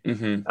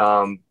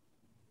 Mm-hmm.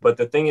 But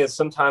the thing is,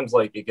 sometimes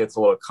like it gets a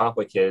little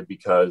complicated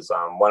because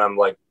when I'm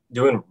like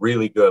doing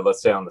really good,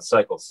 let's say on the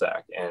cycle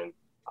stack, and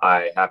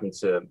I happen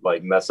to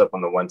like mess up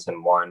on the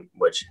 110-1,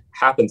 which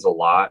happens a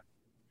lot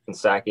in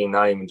stacking,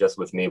 not even just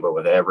with me, but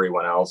with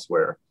everyone else.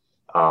 Where,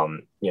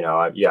 you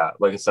know,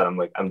 like I said,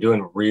 I'm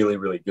doing really,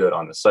 really good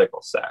on the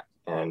cycle stack,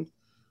 and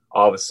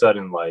all of a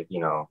sudden, like, you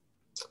know,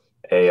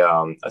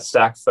 a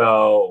stack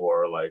fell,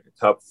 or like a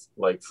cup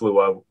like flew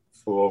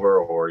over,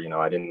 or, you know,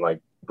 I didn't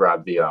like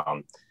grab the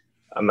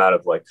amount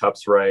of like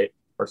cups right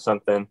or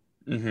something.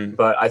 Mm-hmm.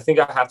 But I think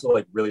I have to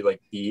like really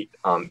like be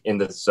in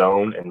the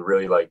zone and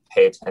really like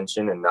pay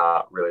attention and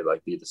not really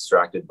like be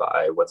distracted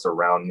by what's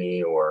around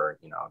me, or,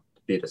 you know,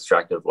 be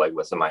distracted of like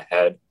what's in my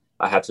head.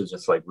 I have to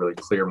just like really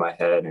clear my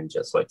head and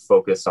just like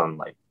focus on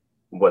like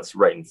what's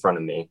right in front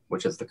of me,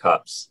 which is the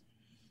cups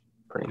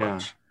pretty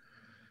much.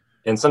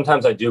 And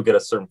sometimes I do get a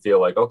certain feel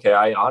like, okay,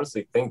 I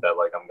honestly think that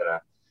like I'm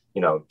gonna,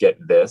 you know, get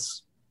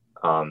this.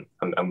 I'm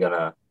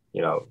gonna,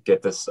 you know,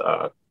 get this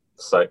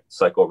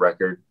cycle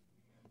record,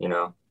 you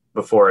know,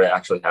 before it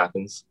actually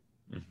happens.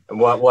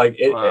 Well, like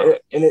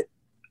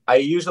I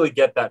usually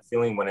get that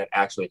feeling when it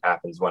actually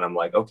happens, when I'm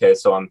like, okay,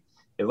 so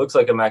it looks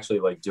like I'm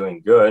actually like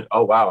doing good.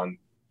 Oh wow, I'm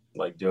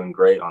like doing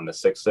great on the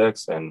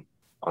 6-6 and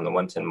on the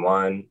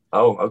 110-1.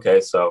 Oh,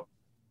 okay, so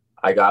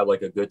I got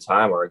like a good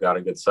time, or I got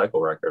a good cycle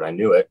record. I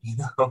knew it, you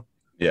know.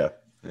 Yeah.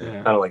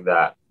 Kind of like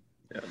that.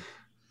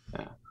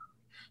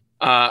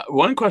 Yeah.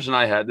 One question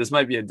I had, this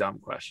might be a dumb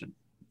question,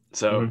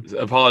 so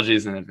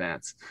apologies in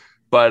advance,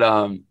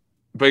 but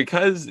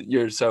because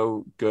you're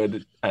so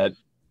good at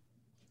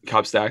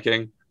cup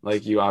stacking,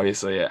 like you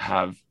obviously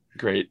have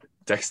great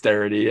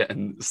dexterity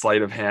and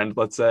sleight of hand,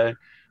 let's say,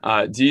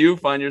 do you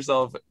find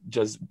yourself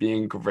just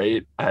being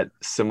great at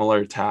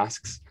similar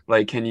tasks?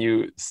 Like, can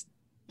you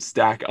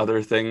stack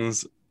other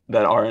things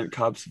that aren't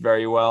cups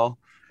very well,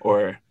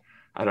 or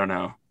I don't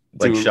know,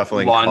 like do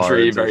shuffling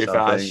laundry cards very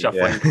fast,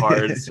 shuffling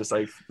cards, just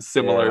like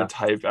similar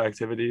type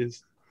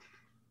activities?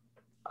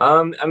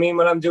 I mean,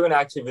 when I'm doing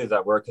activities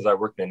at work, because I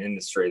work in an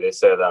industry, they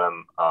say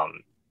that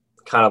I'm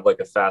kind of like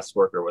a fast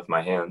worker with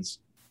my hands,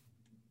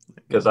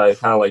 because I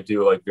kind of like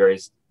do like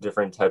various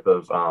different type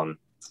of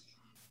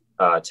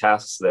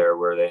tasks there,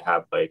 where they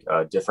have like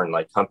different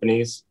like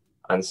companies,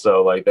 and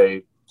so like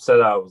they said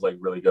that I was like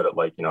really good at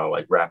like, you know,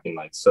 like wrapping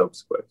like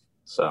soaps quick.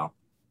 So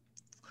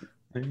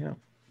there you go.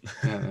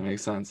 Yeah, that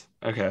makes sense.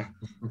 Okay,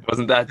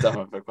 wasn't that dumb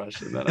of a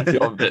question? Then I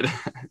feel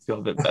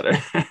a bit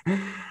better.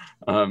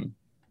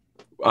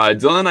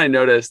 Dylan, I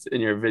noticed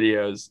in your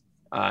videos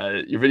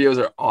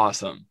are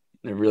awesome.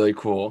 They're really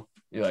cool.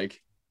 You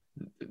like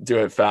do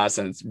it fast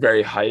and it's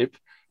very hype.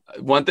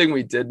 One thing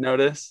we did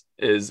notice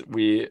is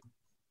we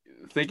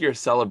think your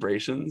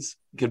celebrations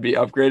could be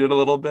upgraded a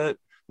little bit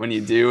when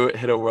you do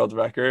hit a world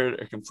record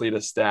or complete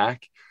a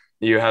stack.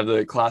 You have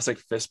the classic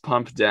fist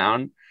pump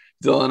down.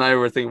 Dylan and I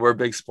were thinking, we're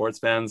big sports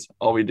fans.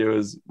 All we do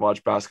is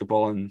watch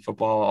basketball and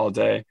football all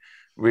day.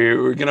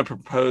 We're going to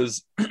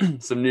propose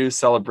some new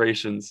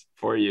celebrations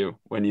for you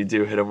when you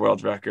do hit a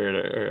world record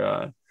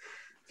or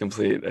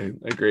complete a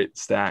great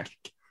stack.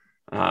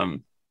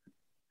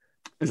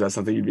 Is that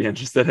something you'd be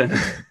interested in?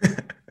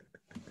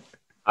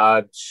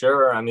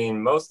 Sure. I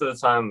mean, most of the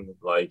time,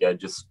 like it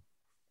just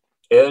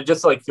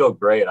like feel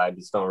great. I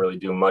just don't really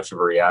do much of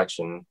a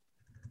reaction.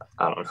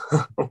 I don't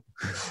know.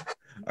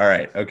 All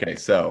right. Okay.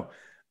 So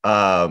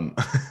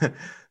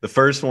the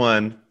first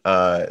one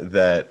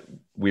that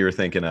we were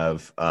thinking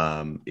of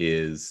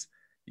is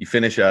you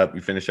finish up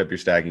your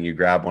stacking, you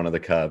grab one of the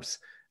cups,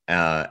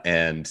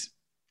 and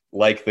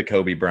like the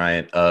Kobe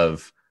Bryant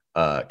of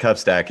cup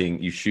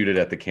stacking, you shoot it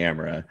at the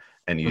camera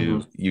and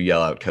you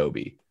yell out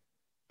Kobe.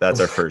 That's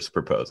our first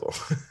proposal.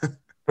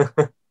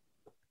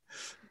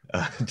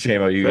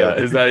 JMO, you got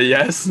is that a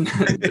yes?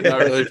 Not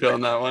really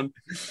feeling that one.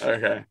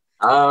 Okay.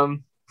 I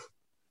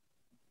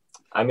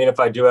mean, if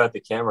I do it at the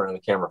camera and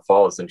the camera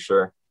falls, then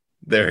sure.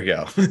 There we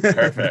go.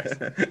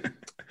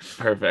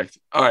 Perfect.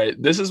 All right.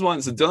 This is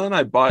one. So Dylan and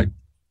I bought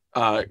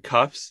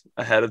cups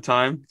ahead of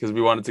time because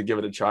we wanted to give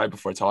it a try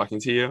before talking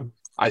to you.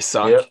 I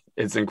suck. Yep.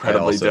 It's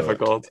incredibly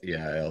difficult.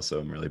 Yeah, I also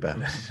am really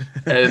bad.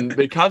 And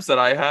the cups that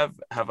I have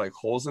like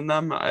holes in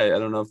them. I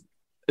don't know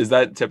is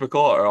that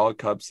typical? Are all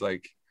cups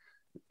like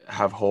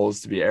have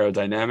holes to be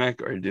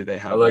aerodynamic, or do they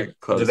have like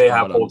closed do they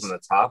have bottoms? holes in the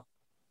top?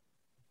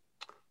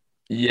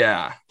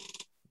 Yeah.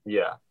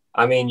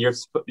 I mean, you're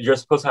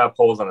supposed to have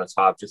holes on the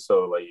top just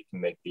so like you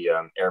can make the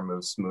air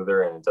move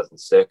smoother and it doesn't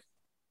stick.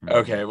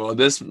 Okay, well,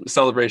 this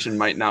celebration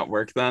might not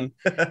work then,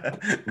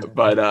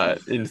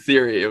 but in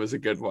theory, it was a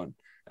good one.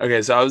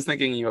 Okay, so I was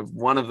thinking you have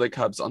one of the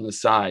cups on the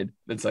side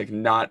that's like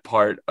not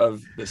part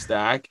of the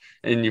stack,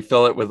 and you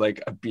fill it with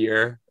like a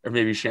beer or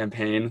maybe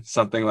champagne,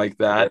 something like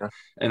that,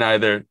 and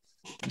either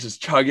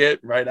just chug it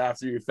right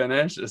after you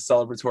finish, a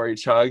celebratory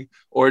chug,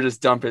 or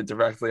just dump it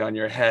directly on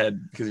your head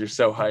because you're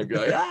so hyped. You're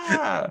like,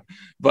 ah!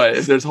 But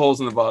if there's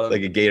holes in the bottom.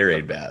 Like a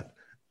Gatorade bath.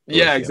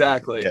 Yeah,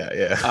 exactly.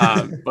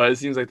 Yeah. But it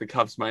seems like the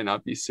cups might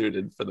not be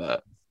suited for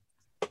that.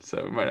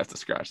 So we might have to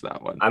scratch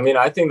that one. I mean,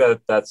 I think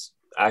that's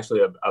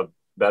actually a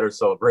better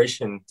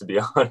celebration, to be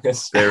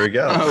honest. There we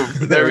go.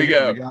 There we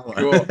go.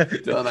 Cool.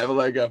 Dylan, I have a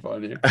leg up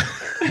on you.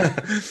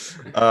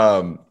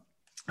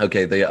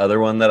 Okay, the other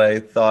one that I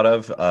thought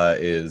of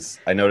is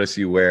I noticed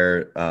you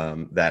wear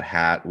that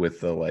hat with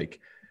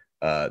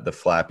the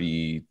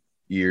flappy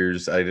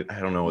ears. I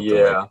don't know what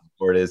the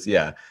word is.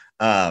 Yeah.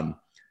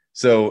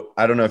 So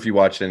I don't know if you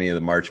watched any of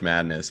the March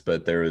Madness,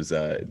 but there was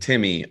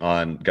Timmy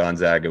on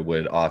Gonzaga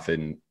would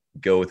often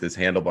go with his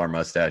handlebar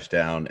mustache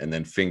down and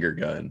then finger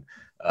gun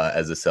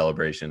as a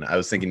celebration. I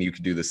was thinking you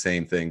could do the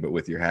same thing, but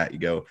with your hat, you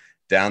go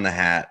down the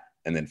hat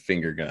and then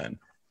finger gun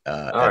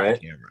at the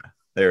camera.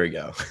 There we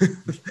go.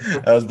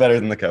 That was better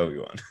than the Kobe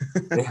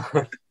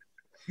one.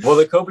 Well,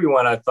 the Kobe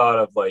one, I thought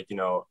of like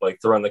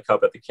throwing the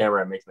cup at the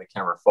camera and making the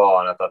camera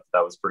fall, and I thought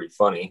that was pretty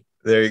funny.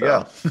 There you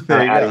go.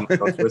 Adding a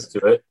twist to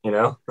it, There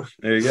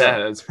you go. Yeah,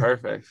 that's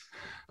perfect.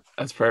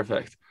 That's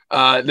perfect.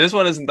 This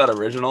one isn't that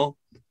original,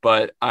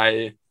 but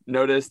I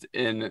noticed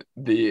in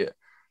the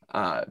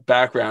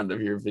background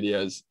of your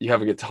videos, you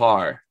have a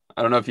guitar.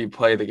 I don't know if you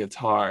play the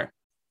guitar,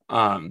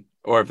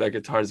 or if that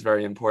guitar is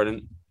very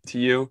important to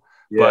you.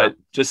 Yeah. But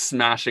just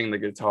smashing the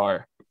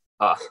guitar.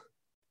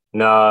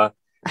 Nah.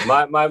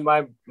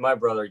 My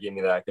brother gave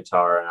me that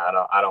guitar, and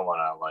I don't want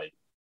to like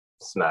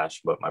smash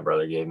what my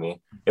brother gave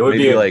me. It would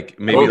be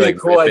a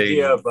cool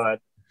idea,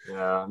 but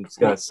I'm just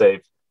gonna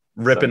say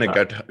ripping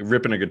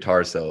a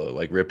guitar solo,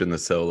 like ripping the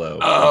solo.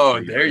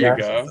 Oh, there you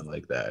go. Something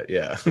like that.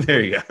 Yeah,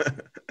 there you go.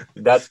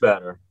 That's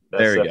better.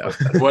 There we go.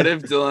 What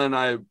if Dylan and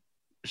I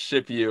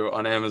ship you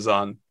on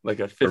Amazon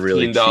like a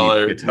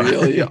 $15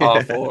 really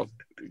awful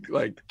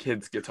like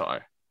kids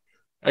guitar?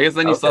 I guess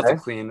then you still have to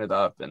clean it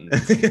up and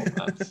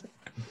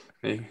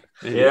maybe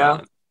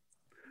yeah.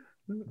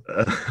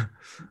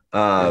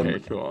 Very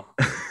cool.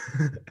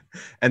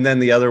 And then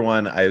the other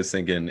one I was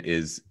thinking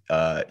is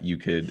you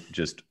could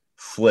just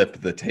flip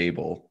the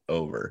table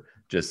over,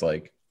 just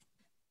like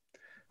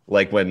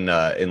when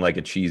in like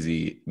a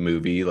cheesy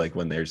movie, like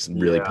when they're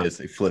really pissed,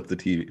 they flip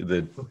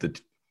the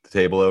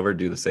table over.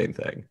 Do the same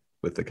thing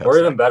with the cups. Or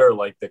even better,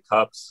 like the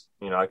cups.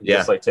 I could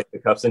just like take the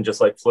cups and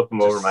just like flip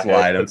them over my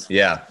head. Them.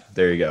 Yeah,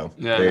 there you go.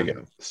 Yeah, there you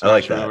go. I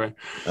like that. Over.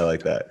 I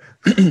like that.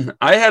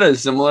 I had a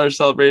similar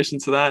celebration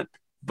to that,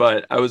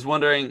 but I was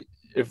wondering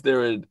if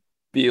there would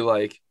be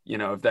like,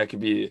 if that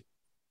could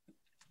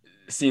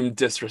seem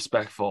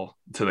disrespectful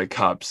to the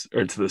cups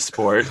or to the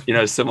sport,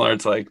 similar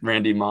to like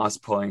Randy Moss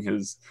pulling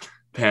his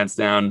pants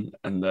down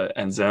in the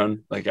end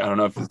zone. Like, I don't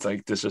know if it's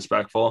like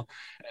disrespectful.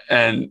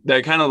 And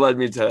that kind of led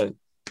me to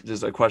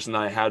just a question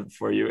that I had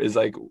for you is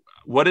like,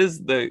 what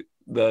is the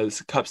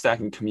cup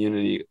stacking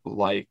community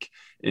like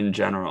in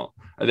general?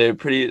 Are they a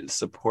pretty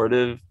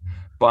supportive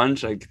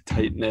bunch, like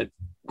tight knit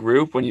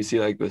group when you see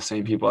like the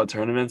same people at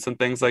tournaments and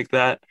things like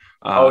that?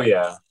 Oh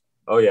yeah,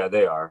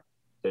 they are.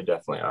 They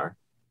definitely are.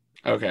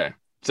 Okay,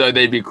 so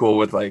they'd be cool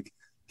with like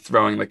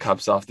throwing the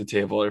cups off the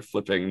table or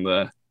flipping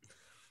the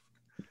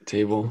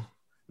table.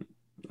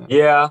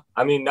 Yeah,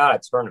 I mean, not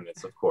at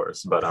tournaments, of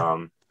course, but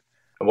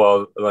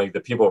well, like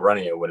the people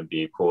running it wouldn't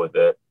be cool with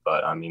it,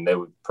 but I mean, they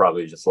would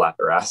probably just laugh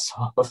their ass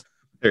off.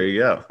 There you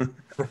go.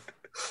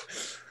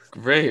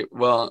 Great.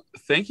 Well,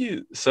 thank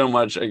you so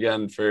much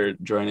again for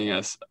joining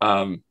us.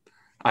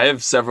 I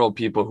have several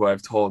people who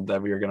I've told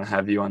that we were going to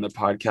have you on the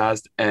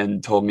podcast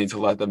and told me to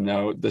let them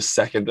know the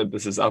second that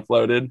this is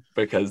uploaded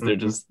because they're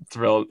just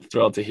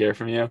thrilled to hear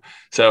from you.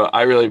 So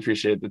I really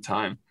appreciate the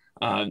time.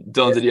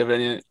 Dylan, did you have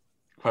any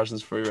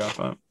questions before we wrap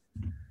up?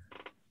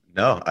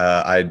 No,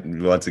 I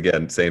once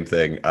again, same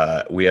thing.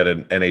 We had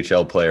an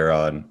NHL player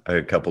on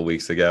a couple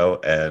weeks ago,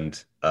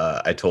 and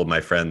I told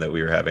my friend that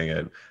we were having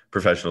a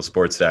professional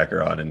sports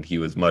stacker on, and he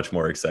was much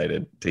more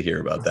excited to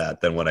hear about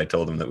that than when I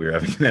told him that we were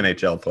having an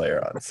NHL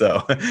player on. So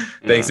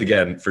thanks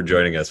again for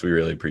joining us. We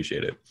really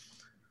appreciate it.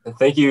 And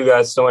thank you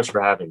guys so much for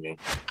having me. I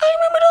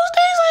remember those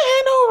days I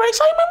had no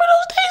rights. I remember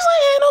those days I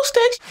had no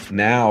sticks.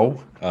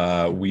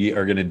 Now we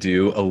are going to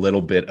do a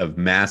little bit of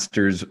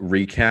Masters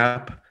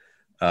recap.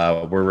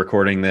 We're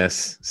recording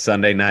this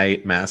Sunday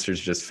night. Masters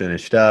just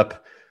finished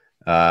up.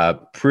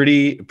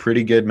 Pretty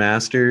good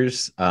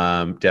Masters.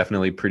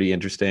 Definitely pretty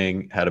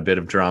interesting. Had a bit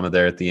of drama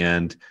there at the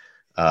end.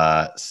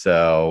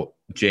 So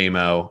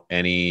JMO,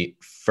 any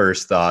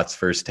first thoughts,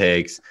 first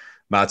takes?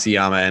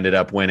 Matsuyama ended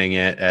up winning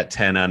it at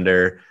 10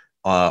 under,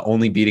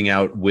 only beating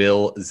out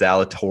Will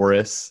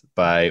Zalatoris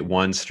by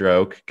 1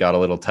 stroke. Got a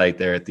little tight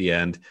there at the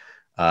end.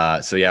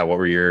 So yeah, what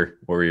were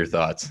your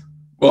thoughts?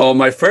 Well,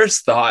 my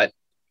first thought,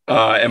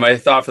 and my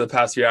thought for the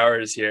past few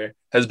hours here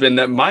has been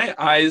that my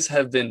eyes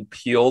have been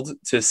peeled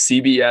to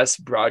CBS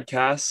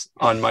broadcasts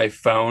on my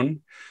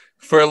phone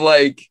for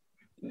like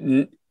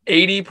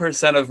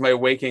 80% of my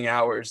waking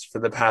hours for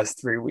the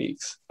past 3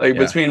 weeks. Like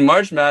between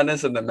March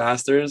Madness and the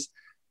Masters,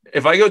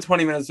 if I go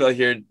 20 minutes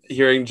without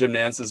hearing Jim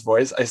Nance's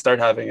voice, I start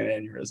having an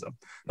aneurysm.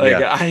 Like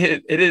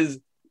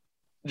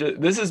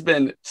this has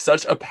been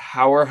such a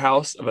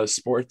powerhouse of a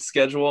sports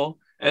schedule,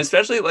 and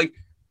especially like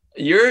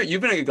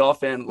you've been a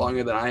golf fan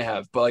longer than I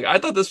have, but like I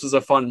thought this was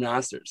a fun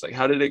Masters. Like,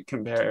 how did it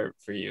compare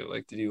for you?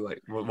 Like,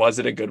 was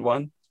it a good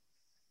one?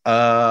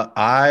 So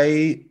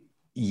I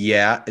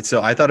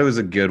thought it was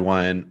a good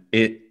one.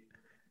 It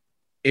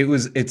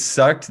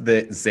sucked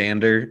that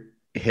Xander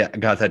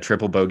got that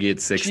triple bogey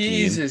at 16.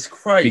 Jesus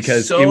Christ,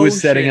 because so it was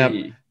setting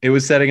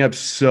shitty. up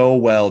so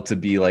well to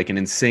be like an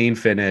insane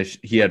finish.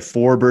 He had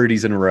 4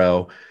 birdies in a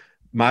row.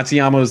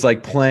 Matsuyama was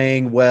like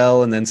playing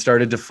well and then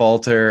started to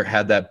falter,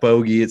 had that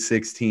bogey at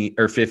 16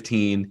 or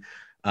 15,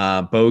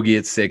 bogey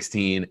at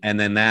 16. And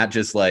then that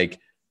just like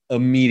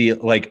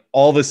immediate, like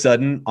all of a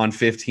sudden on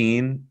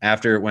 15,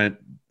 after it went,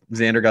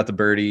 Xander got the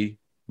birdie,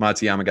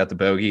 Matsuyama got the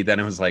bogey. Then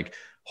it was like,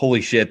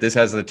 holy shit, this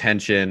has the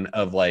tension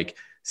of like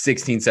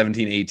 16,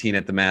 17, 18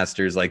 at the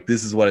Masters. Like,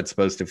 this is what it's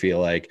supposed to feel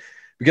like,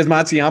 because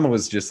Matsuyama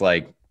was just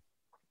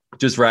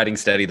riding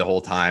steady the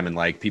whole time. And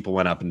like people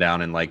went up and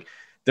down, and like,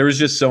 there was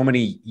just so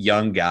many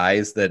young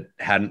guys that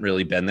hadn't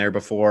really been there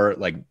before.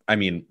 Like, I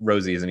mean,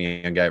 Rosie isn't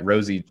a young guy.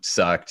 Rosie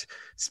sucked.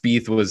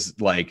 Spieth was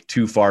like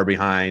too far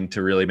behind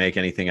to really make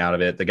anything out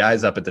of it. The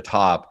guys up at the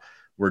top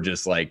were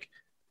just like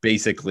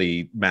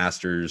basically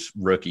Masters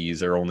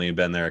rookies, or only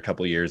been there a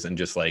couple of years, and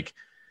just like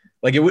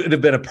it would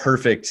have been a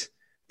perfect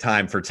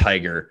time for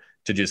Tiger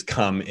to just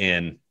come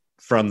in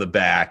from the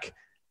back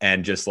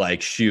and just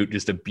like shoot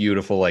just a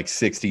beautiful like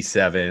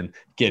 67,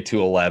 get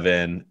to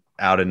 11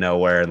 out of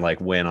nowhere and like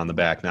win on the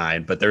back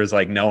 9. But there was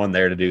like no one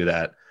there to do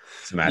that.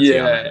 So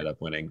Matsuyama ended up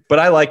winning. But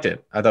I liked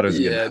it. I thought it was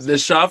a good the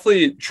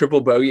Schauffele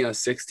triple bogey on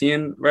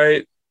 16,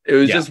 right? It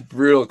was just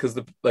brutal, because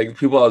the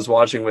people I was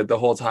watching with the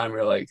whole time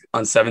were like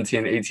on 17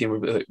 and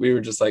 18, we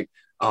were just like,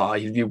 oh,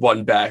 he'd be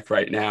 1 back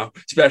right now.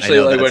 Especially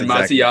like when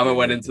Matsuyama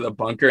went into the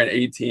bunker in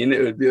 18,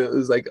 it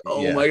was like,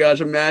 oh my gosh,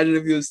 imagine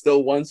if he was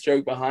still 1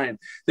 stroke behind.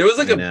 There was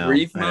like a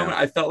brief moment.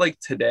 I felt like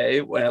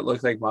today when it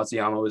looked like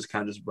Matsuyama was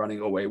kind of just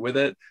running away with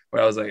it,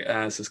 where I was like,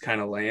 this is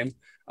kind of lame.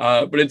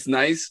 But it's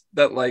nice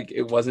that like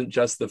it wasn't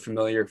just the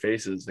familiar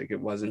faces. Like it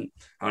wasn't,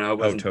 I don't know, it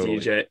wasn't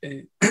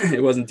DJ.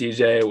 It wasn't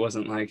DJ. It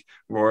wasn't like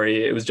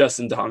Rory. It was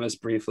Justin Thomas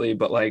briefly,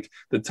 but like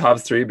the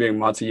top 3 being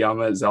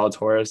Matsuyama,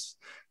 Zalatoris,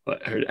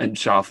 and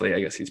Schauffele.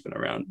 I guess he's been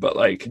around, but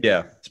like,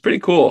 it's pretty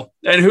cool.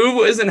 And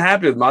who isn't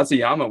happy with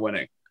Matsuyama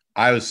winning?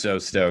 I was so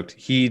stoked.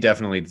 He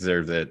definitely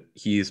deserved it.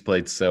 He's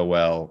played so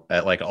well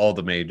at like all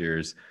the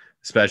majors,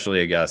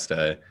 especially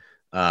Augusta.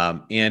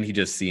 And he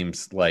just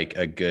seems like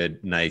a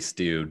good, nice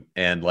dude.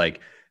 And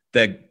like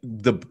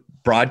the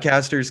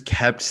broadcasters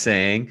kept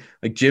saying,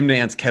 like Jim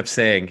Nance kept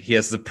saying, he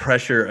has the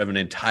pressure of an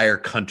entire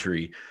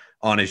country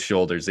on his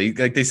shoulders.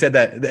 They said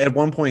that at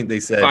one point. They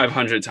said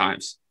 500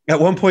 times. At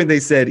one point,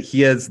 they said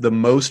he has the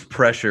most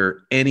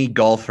pressure any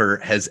golfer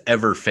has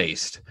ever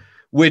faced,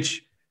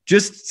 which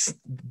just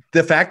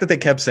the fact that they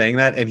kept saying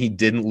that and he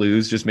didn't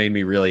lose just made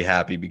me really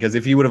happy, because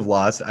if he would have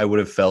lost, I would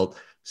have felt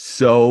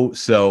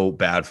so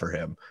bad for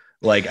him.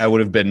 Like I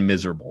would have been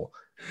miserable.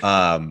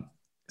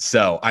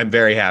 So I'm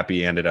very happy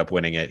he ended up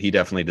winning it. He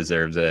definitely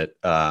deserves it.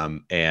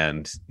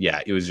 And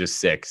yeah, it was just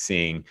sick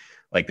seeing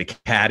like the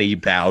caddy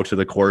bow to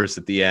the course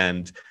at the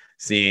end,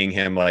 seeing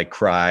him like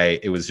cry.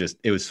 It was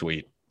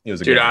sweet. It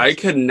was Dude, I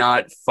could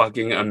not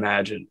fucking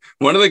imagine.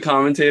 One of the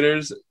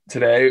commentators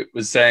today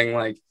was saying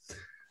like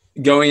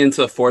going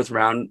into the 4th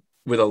round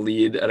with a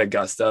lead at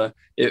Augusta,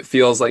 it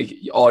feels like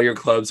all your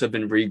clubs have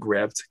been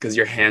re-gripped because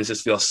your hands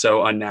just feel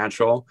so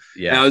unnatural.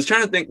 Yeah. And I was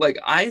trying to think, like,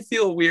 I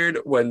feel weird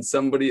when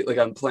somebody, like,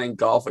 I'm playing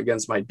golf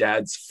against my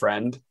dad's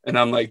friend and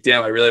I'm like,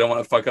 damn, I really don't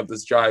want to fuck up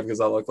this drive because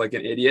I'll look like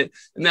an idiot.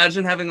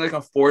 Imagine having like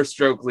a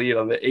 4-stroke lead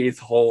on the 8th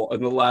hole on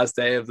the last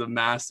day of the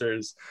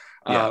Masters,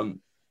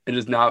 and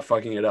just not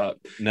fucking it up.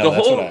 No, the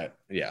that's whole, what I,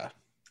 yeah.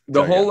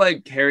 The whole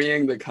like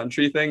carrying the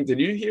country thing. Did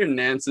you hear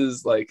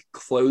Nance's like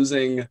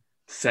closing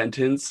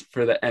sentence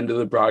for the end of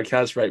the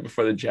broadcast right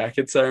before the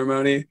jacket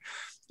ceremony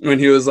when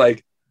he was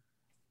like,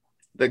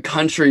 the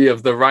country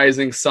of the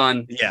rising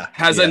sun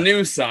has a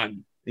new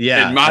sun.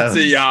 Yeah. In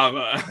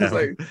Matsuyama. I was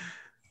like,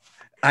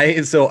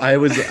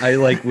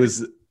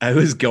 I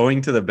was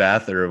going to the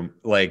bathroom,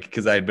 like,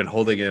 because I had been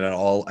holding it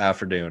all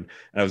afternoon,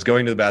 and I was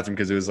going to the bathroom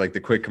because it was like the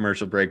quick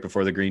commercial break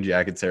before the green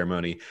jacket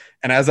ceremony.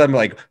 And as I'm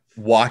like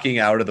walking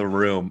out of the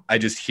room, I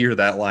just hear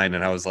that line,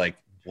 and I was like,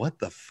 "What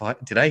the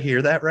fuck? Did I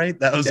hear that right?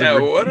 That was a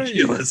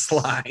ridiculous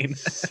line."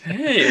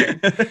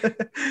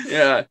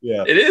 Yeah,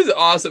 it is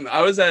awesome. I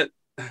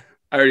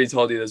already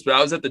told you this, but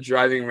I was at the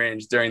driving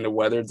range during the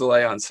weather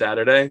delay on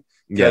Saturday.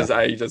 Because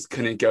I just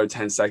couldn't go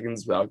 10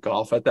 seconds without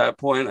golf at that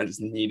point. I just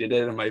needed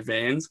it in my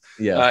veins.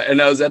 And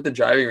I was at the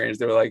driving range.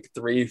 There were like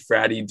 3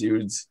 fratty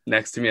dudes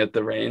next to me at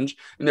the range.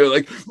 And they were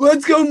like,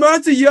 let's go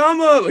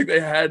Matsuyama. Like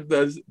they had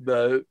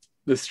the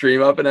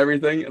stream up and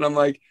everything. And I'm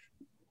like,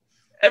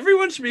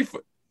 everyone should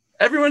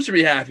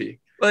be happy.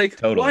 Like,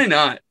 totally. Why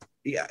not?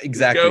 Yeah,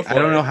 exactly. I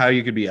don't know how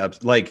you could be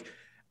up. Like,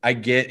 I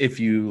get if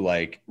you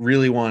like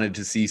really wanted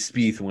to see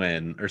Spieth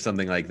win or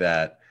something like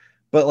that.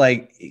 But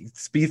like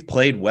Spieth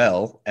played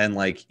well and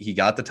like he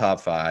got the top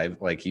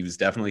 5, like he was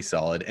definitely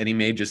solid, and he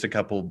made just a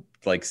couple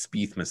like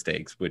Spieth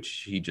mistakes,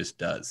 which he just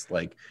does,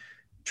 like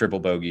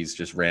triple bogeys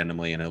just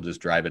randomly, and he'll just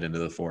drive it into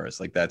the forest.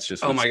 Like that's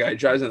just my God, he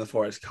drives in the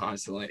forest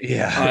constantly.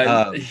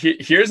 Yeah.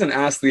 Here's an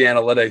Ask the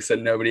Analytics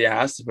that nobody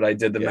asked, but I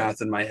did the math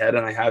in my head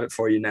and I have it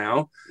for you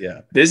now.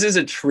 Yeah, this is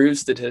a true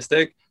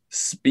statistic.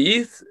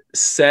 Spieth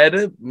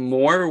said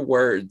more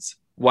words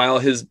while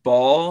his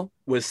ball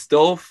was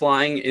still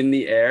flying in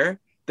the air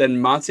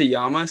than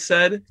Matsuyama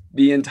said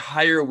the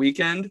entire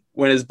weekend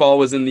when his ball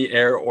was in the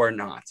air or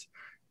not.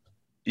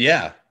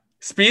 Yeah.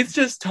 Spieth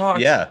just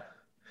talks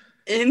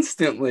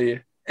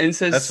instantly and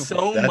says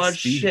much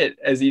shit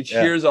as he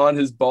cheers on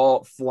his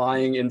ball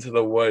flying into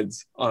the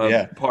woods on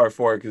a par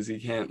 4 because he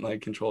can't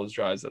like control his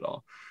drives at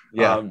all.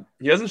 Yeah.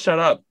 He doesn't shut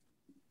up.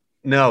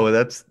 No,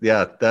 that's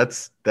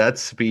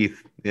Spieth.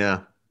 Yeah.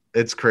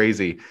 It's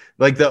crazy.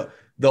 Like the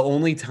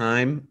only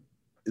time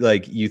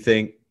like you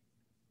think,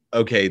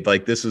 okay,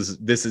 like this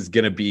is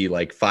gonna be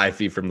like 5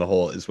 feet from the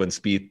hole is when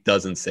Spieth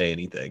doesn't say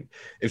anything.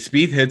 If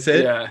Spieth hits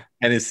it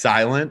and is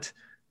silent,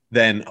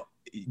 then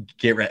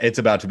it's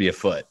about to be a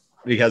foot,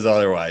 because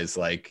otherwise,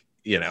 like,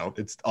 you know,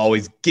 it's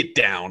always get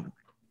down,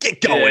 get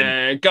going.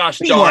 Yeah, gosh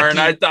darn,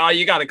 I thought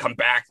you got to come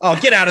back. Oh,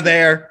 get out of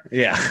there.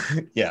 Yeah,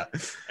 yeah.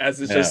 As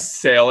it's just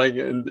sailing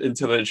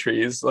into the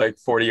trees, like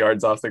 40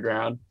 yards off the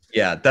ground.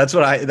 Yeah, that's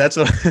what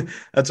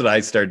I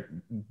start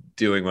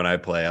doing when I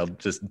play. I'll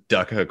just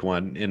duck hook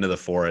one into the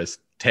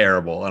forest,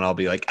 terrible, and I'll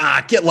be like,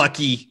 get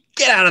lucky,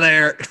 get out of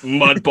there,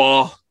 mud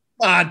ball.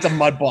 It's a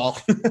mud ball.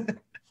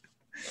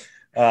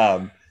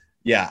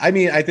 Yeah, I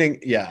mean, I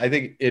think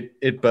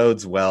it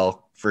bodes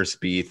well for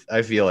Spieth.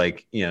 I feel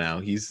like, you know,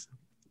 he's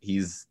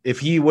if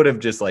he would have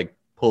just like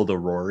pulled a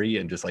Rory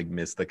and just like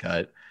missed the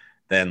cut,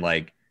 then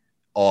like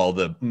all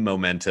the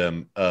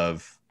momentum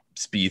of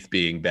Spieth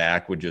being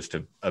back would just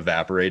have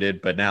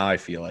evaporated. But now I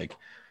feel like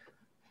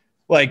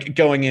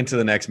going into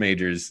the next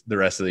majors the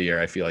rest of the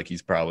year, I feel like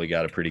he's probably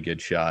got a pretty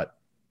good shot.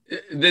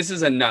 This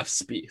is enough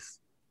Spieth.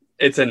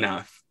 It's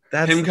enough.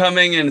 Him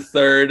coming in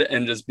third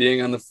and just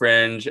being on the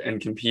fringe and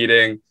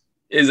competing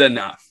is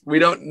enough. We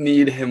don't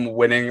need him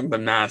winning the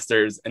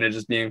Masters and it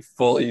just being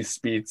fully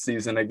Spieth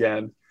season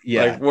again.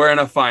 Yeah. Like, we're in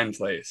a fine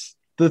place.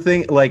 The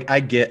thing, like, I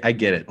get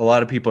it. A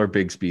lot of people are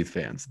big Spieth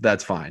fans.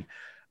 That's fine.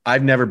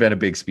 I've never been a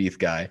big Spieth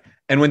guy.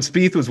 And when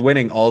Spieth was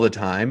winning all the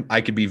time,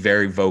 I could be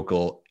very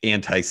vocal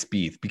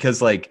anti-Spieth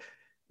because, like,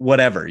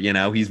 whatever, you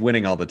know, he's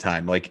winning all the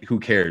time. Like, who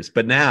cares?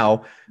 But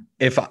now,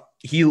 if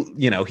he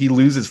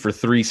loses for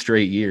 3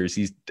 straight years,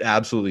 he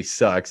absolutely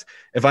sucks.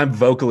 If I'm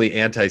vocally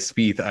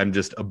anti-Spieth, I'm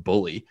just a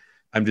bully.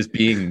 I'm just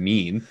being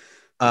mean.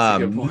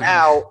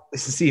 Now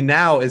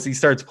as he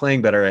starts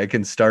playing better, I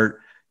can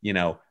start, you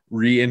know,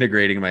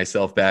 reintegrating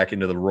myself back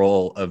into the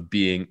role of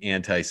being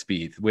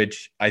anti-Spieth,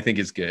 which I think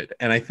is good.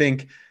 And I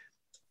think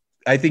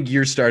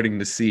you're starting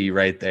to see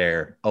right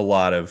there a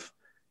lot of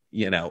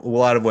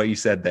what you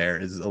said there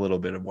is a little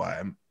bit of why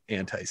I'm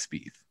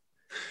anti-Spieth.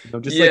 You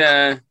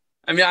know,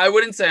 I mean, I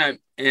wouldn't say I'm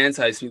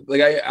anti-Spieth.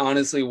 Like, I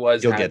honestly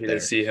was happy to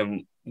see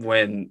him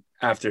win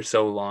after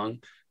so long,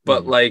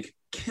 but like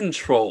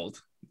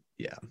controlled.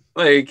 Yeah.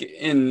 Like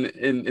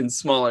in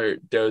smaller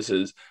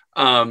doses.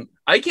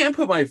 I can't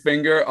put my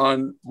finger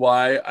on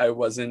why I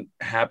wasn't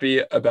happy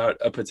about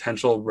a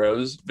potential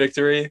Rose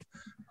victory.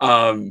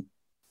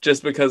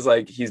 Just because,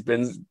 like, he's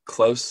been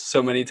close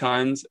so many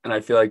times, and I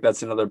feel like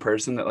that's another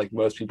person that, like,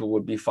 most people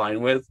would be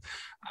fine with.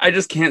 I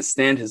just can't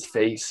stand his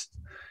face.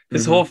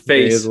 His whole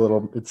face is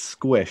it's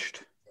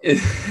squished.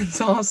 It's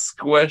all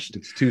squished.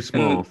 It's too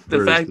small. And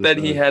the fact that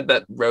he had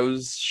that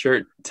Rose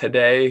shirt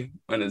today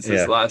when it's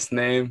his last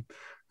name,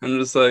 I'm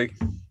just like,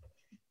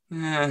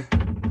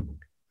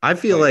 I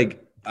feel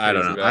like I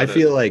don't know. I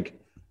feel like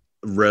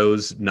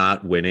Rose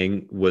not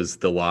winning was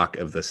the lock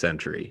of the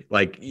century.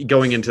 Like,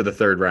 going into the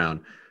third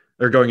round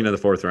or going into the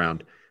fourth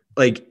round,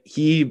 like,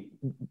 he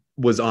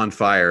was on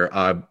fire.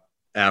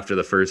 after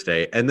the first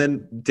day. And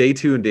then day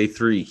 2 and day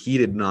 3, he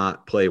did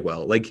not play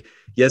well. Like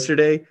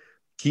yesterday,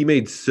 he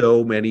made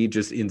so many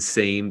just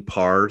insane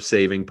par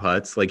saving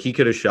putts. Like he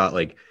could have shot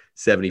like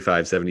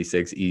 75,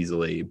 76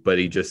 easily, but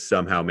he just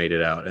somehow made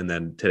it out. And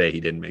then today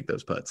he didn't make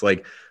those putts.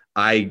 Like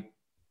I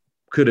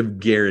could have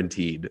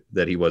guaranteed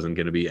that he wasn't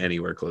going to be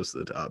anywhere close to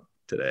the top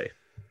today.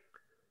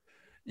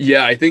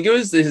 Yeah, I think it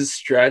was his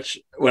stretch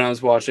when I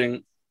was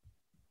watching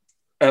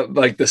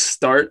like the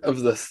start of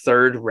the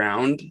third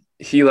round.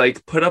 He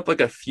like put up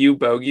like a few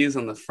bogeys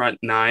on the front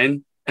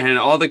 9, and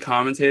all the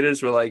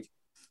commentators were like,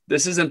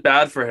 this isn't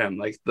bad for him.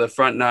 Like the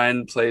front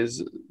 9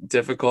 plays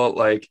difficult.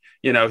 Like,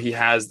 you know, he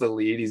has the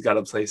lead. He's got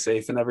to play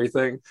safe and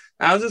everything.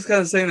 I was just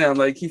kind of saying that. I'm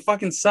like, he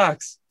fucking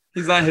sucks.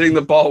 He's not hitting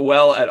the ball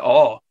well at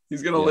all.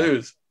 He's going to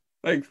lose.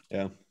 Like,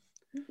 yeah,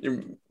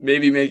 you're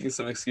maybe making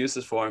some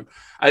excuses for him.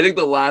 I think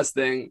the last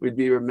thing, we'd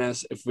be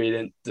remiss if we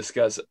didn't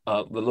discuss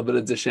a little bit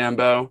of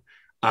DeChambeau.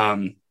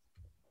 I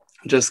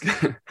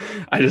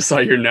just saw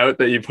your note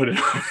that you put in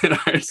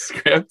our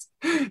script.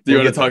 Do you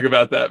want to talk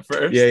about that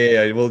first?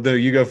 Yeah. Well, no,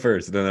 you go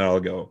first, and then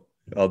I'll go.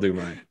 I'll do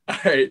mine. All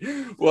right.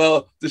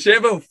 Well,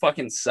 DeChambeau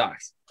fucking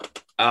sucks.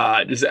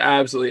 Just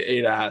absolutely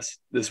ate ass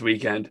this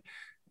weekend.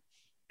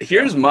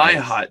 Here's my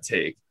hot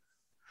take.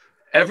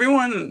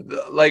 Everyone,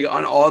 like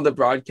on all the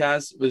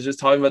broadcasts, was just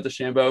talking about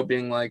DeChambeau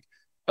being like,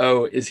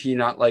 oh, is he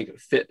not like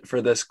fit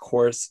for this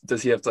course?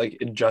 Does he have to like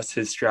adjust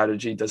his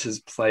strategy? Does his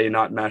play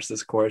not match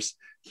this course?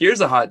 Here's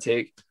a hot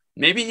take.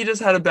 Maybe he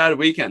just had a bad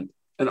weekend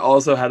and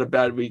also had a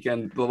bad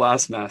weekend the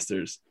last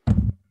Masters.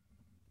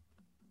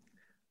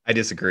 I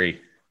disagree.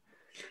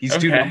 He's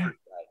too numbers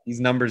guy. He's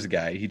numbers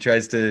guy. He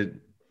tries to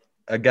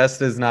 –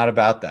 Augusta's not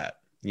about that,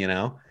 you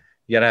know?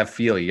 You got to have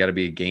feel. You got to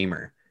be a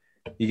gamer.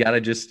 You got to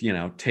just, you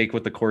know, take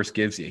what the course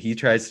gives you. He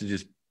tries to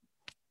just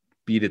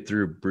beat it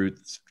through brute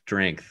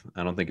strength.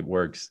 I don't think it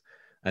works.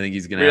 I think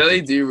he's going to –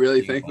 Really? Do you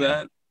really think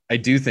that? I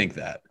do think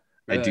that.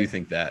 Really? I do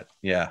think that.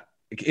 Yeah.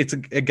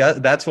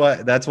 That's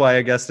why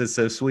Augusta's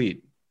so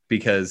sweet,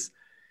 because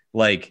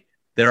like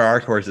there are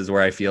courses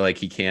where I feel like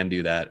he can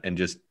do that and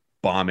just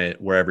bomb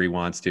it wherever he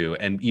wants to,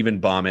 and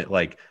even bomb it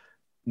like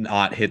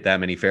not hit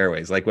that many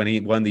fairways. Like when he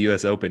won the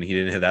US Open, he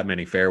didn't hit that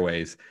many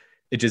fairways.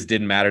 It just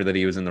didn't matter that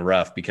he was in the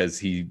rough because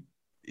he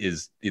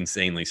is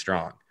insanely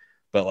strong.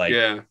 But like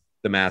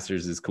the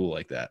Masters is cool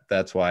like that.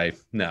 That's why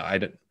I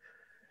don't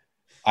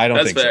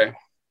That's think fair. so.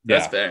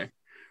 That's fair.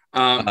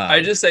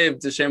 I just say if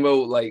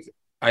DeChambeau like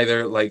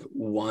either like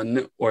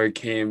won or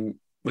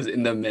was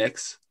in the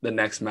mix the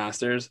next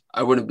Masters,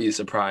 I wouldn't be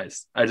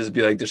surprised. I'd just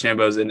be like,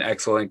 DeChambeau's an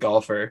excellent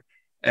golfer,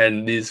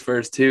 and these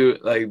first two,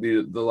 like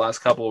the last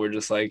couple, were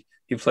just like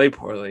he played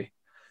poorly.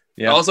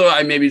 Yeah. Also,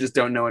 I maybe just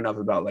don't know enough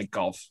about like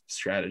golf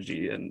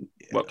strategy and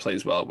what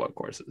plays well at what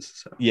courses.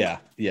 So yeah.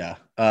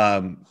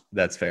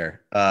 That's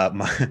fair.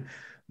 My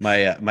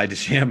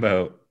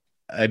DeChambeau,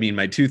 I mean,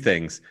 my two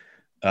things.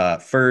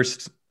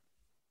 First,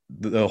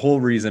 the whole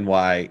reason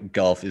why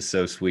golf is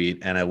so sweet,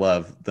 and I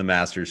love the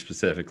Masters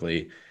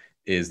specifically,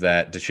 is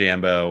that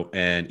DeChambeau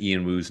and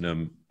Ian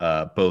Woosnam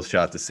both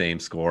shot the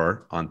same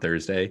score on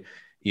Thursday.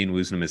 Ian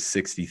Woosnam is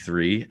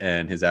 63,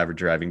 and his average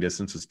driving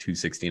distance was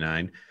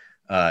 269.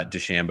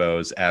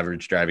 DeChambeau's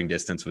average driving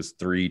distance was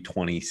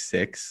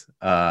 326,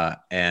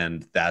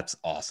 and that's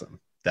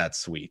awesome. That's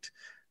sweet.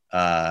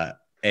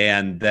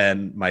 And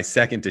then my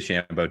second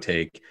DeChambeau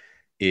take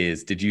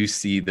is, did you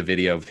see the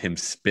video of him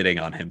spitting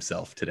on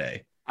himself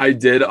today? I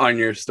did, on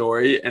your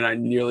story, and I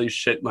nearly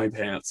shit my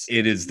pants.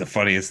 It is the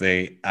funniest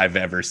thing I've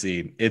ever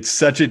seen. It's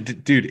such a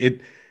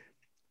dude.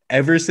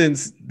 Ever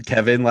since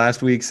Kevin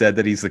last week said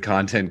that he's the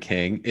content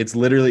king, it's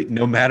literally,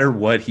 no matter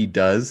what he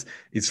does,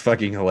 it's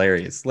fucking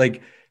hilarious.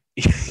 Like,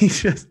 he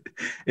just,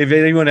 if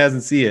anyone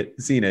hasn't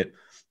seen it,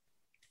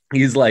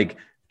 he's like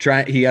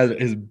he has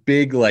his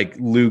big like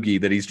loogie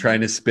that he's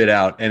trying to spit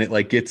out, and it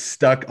like gets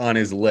stuck on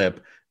his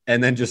lip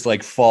and then just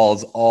like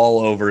falls all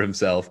over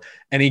himself.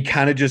 And he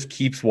kind of just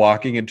keeps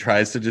walking and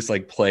tries to just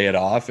like play it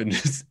off, and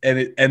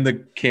and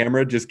the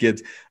camera just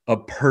gets a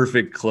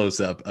perfect close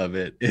up of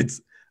it.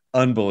 It's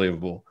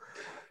unbelievable.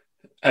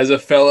 As a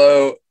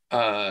fellow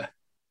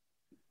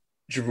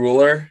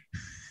drooler,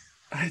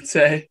 I'd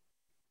say,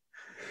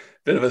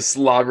 bit of a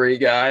slobbery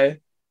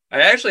guy.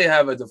 I actually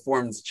have a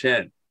deformed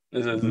chin.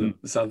 This is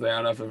something, I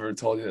don't know if I've ever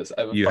told you this.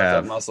 I have a fucked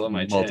up muscle in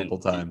my chin. Multiple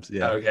times.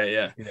 Yeah. Okay.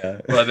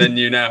 Yeah. Well, then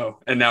you know,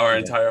 and now our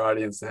entire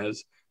audience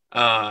knows.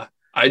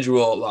 I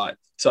drool a lot,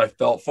 so I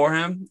felt for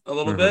him a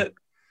little bit,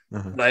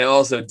 but I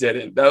also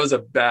didn't. That was a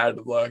bad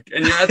look.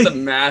 And you're at the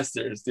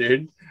Masters,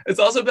 dude. It's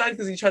also bad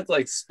because he tried to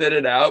like spit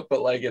it out,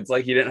 but like it's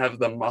like he didn't have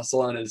the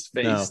muscle in his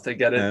face to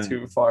get it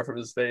too far from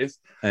his face.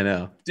 I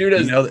know,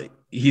 dude.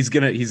 He's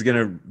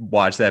gonna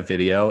watch that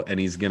video, and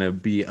he's gonna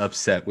be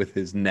upset with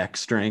his neck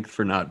strength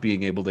for not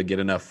being able to get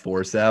enough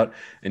force out.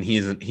 And he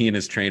and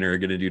his trainer are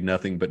gonna do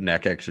nothing but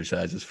neck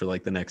exercises for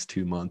like the next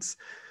 2 months.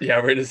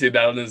 Yeah, we're gonna see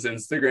that on his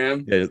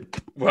Instagram. Yeah.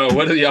 Well,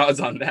 what are the odds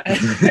on that?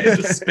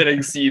 Just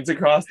spitting seeds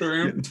across the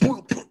room.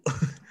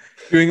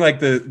 doing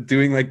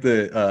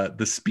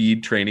the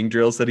speed training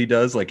drills that he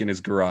does like in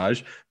his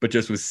garage, but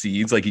just with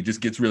seeds. Like he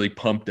just gets really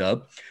pumped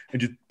up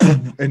and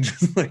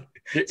just like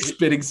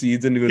spitting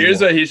seeds into his Here's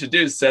wall. what he should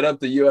do: set up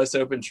the U.S.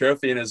 Open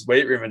trophy in his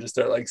weight room and just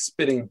start like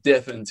spitting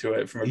diff into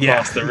it from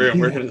across the room,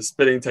 working his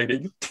spitting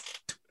technique.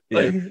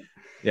 Like,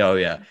 yeah. Oh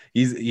yeah.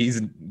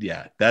 He's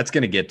that's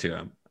gonna get to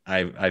him.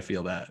 I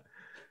feel that.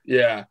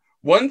 Yeah.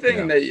 One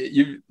thing that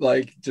you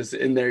like just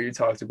in there you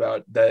talked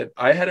about that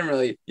I hadn't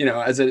really,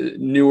 as a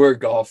newer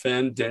golf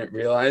fan, didn't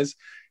realize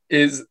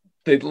is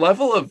the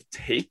level of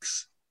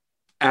takes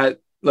at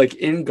like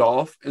in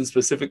golf and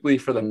specifically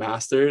for the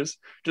Masters,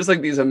 just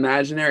like these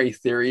imaginary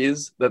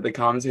theories that the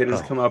commentators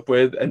come up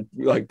with and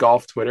like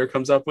golf Twitter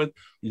comes up with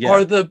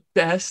are the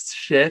best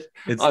shit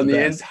on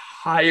the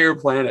entire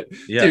planet.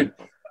 Dude,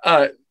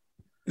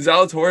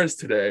 Zalatoris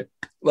today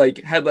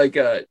like had like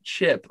a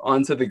chip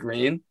onto the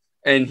green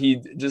and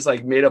he just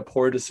like made a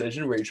poor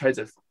decision where he tried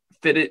to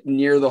fit it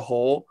near the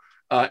hole.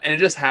 And it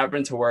just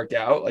happened to work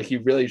out. Like he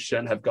really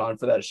shouldn't have gone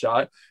for that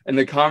shot. And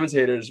the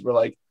commentators were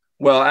like,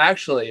 well,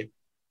 actually,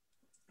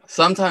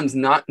 sometimes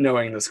not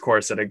knowing this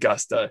course at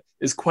Augusta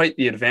is quite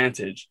the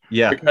advantage.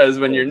 Yeah. Because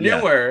when you're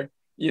newer,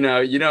 you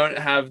don't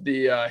have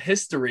the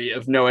history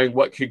of knowing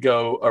what could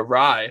go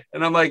awry.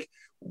 And I'm like,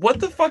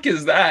 what the fuck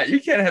is that? You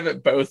can't have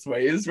it both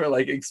ways where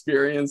like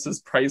experience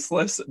is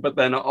priceless, but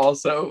then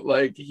also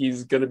like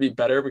he's going to be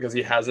better because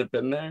he hasn't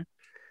been there.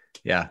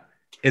 Yeah.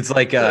 It's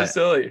like, so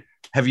silly.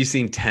 Have you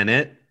seen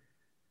Tenet?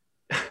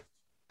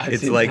 I've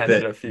seen like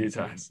Tenet a few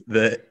times.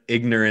 The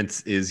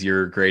ignorance is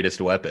your greatest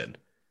weapon.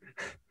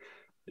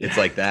 It's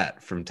like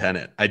that from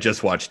Tenet. I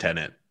just watched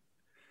Tenet.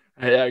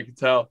 Yeah, I can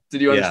tell. Did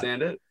you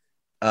understand it?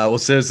 Well,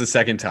 so it was the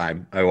second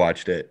time I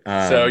watched it.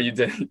 So you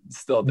didn't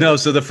still No,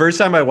 so the first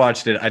time I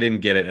watched it, I didn't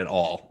get it at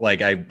all.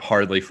 Like I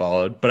hardly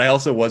followed, but I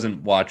also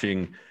wasn't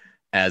watching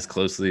as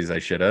closely as I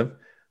should have.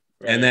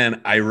 Right. And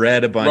then I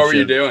read a bunch. What were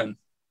you doing?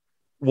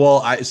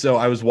 Well,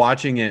 I was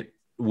watching it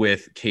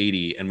with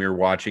Katie and we were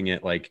watching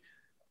it like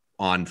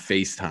on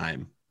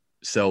FaceTime.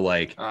 So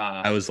like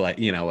I was like,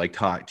 like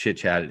talk chit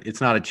chat. It's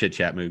not a chit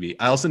chat movie.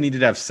 I also needed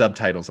to have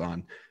subtitles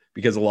on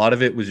because a lot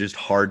of it was just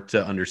hard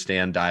to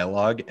understand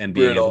dialogue and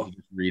being able to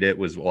just read it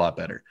was a lot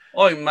better.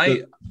 Oh,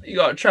 mate, you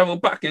got to travel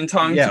back in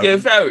time to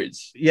get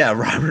photos. Yeah,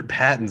 Robert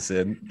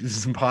Pattinson.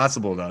 It's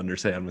impossible to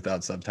understand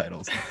without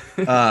subtitles.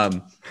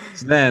 So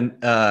then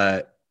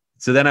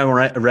I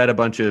read a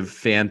bunch of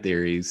fan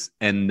theories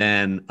and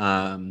then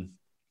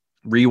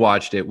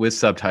rewatched it with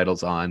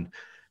subtitles on.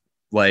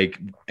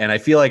 And I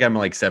feel like I'm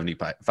like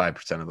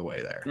 75% of the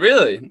way there.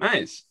 Really?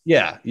 Nice.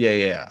 Yeah.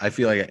 I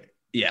feel like,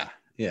 yeah.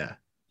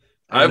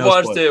 I've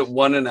watched it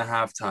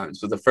 1.5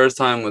 times, but the first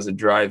time was a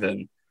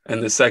drive-in,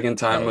 and the second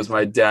time was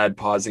my dad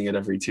pausing it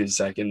every 2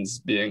 seconds,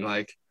 being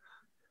like,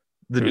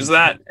 "Who's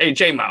that? Hey,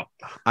 J-Mo."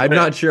 I'm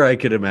not sure I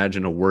could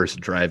imagine a worse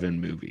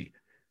drive-in movie.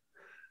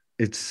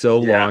 It's so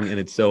long and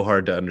it's so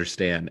hard to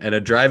understand. And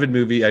a drive-in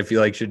movie, I feel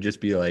like should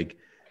just be like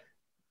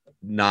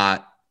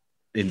not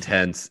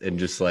intense and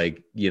just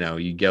like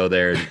you go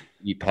there and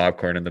eat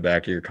popcorn in the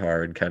back of your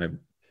car and kind of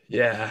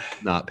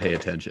not pay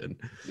attention.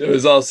 It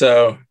was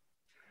also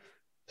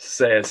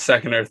say a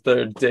second or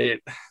third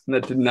date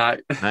that did not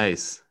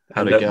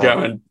how'd it go?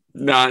 Going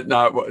not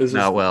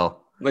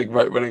well like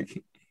right when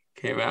it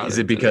came out. Is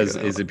it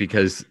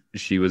because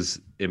she was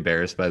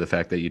embarrassed by the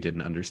fact that you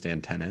didn't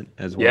understand Tenet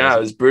as well? Yeah, it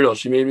was brutal.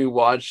 She made me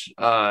watch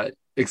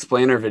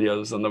explainer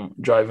videos on the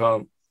drive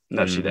home.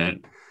 No, she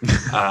didn't.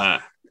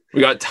 We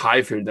got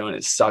Thai food though, and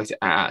it sucked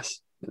ass.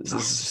 This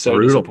is so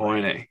brutal.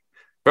 Disappointing.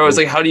 Bro, it's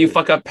like, how do you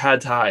fuck up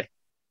pad Thai?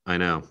 I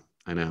know.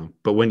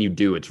 But when you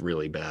do, it's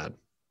really bad.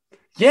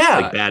 Yeah.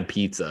 Like bad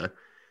pizza.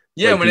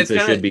 Yeah, when pizza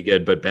should be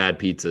good, but bad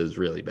pizza is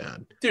really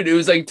bad. Dude, it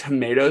was like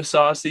tomato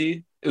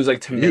saucy. It was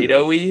like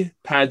tomato-y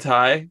pad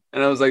Thai.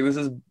 And I was like, this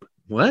is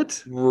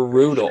what?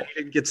 Brutal. You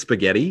didn't get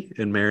spaghetti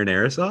and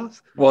marinara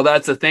sauce? Well,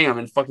 that's the thing. I'm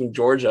in fucking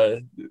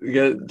Georgia. You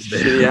get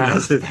shitty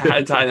ass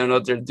pad Thai. I don't know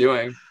what they're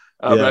doing.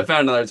 But I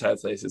found another Thai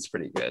place. It's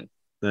pretty good.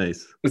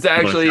 Nice. It's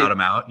actually shout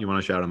them out. You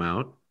want to shout them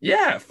out?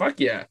 Yeah, fuck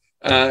yeah.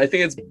 I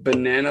think it's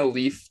Banana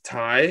Leaf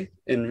Thai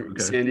in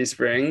Sandy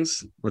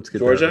Springs,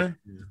 Georgia.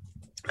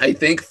 I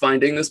think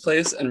finding this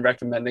place and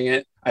recommending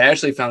it. I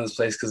actually found this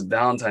place because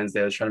Valentine's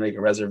Day I was trying to make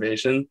a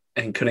reservation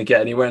and couldn't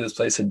get anywhere, and this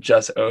place had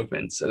just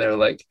opened. So they were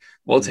like,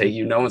 "We'll take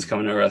you. No one's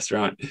coming to a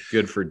restaurant."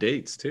 Good for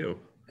dates too.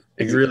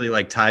 You really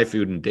like Thai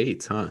food and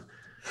dates, huh?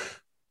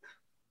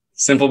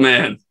 Simple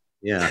man.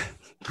 Yeah.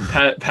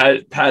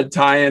 Pad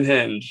Thai and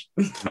Hinge.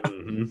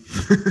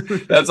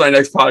 That's my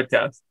next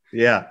podcast.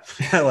 Yeah,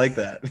 I like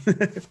that.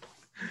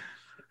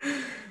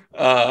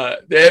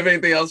 Do they have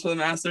anything else for the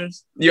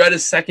Masters? You had a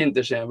second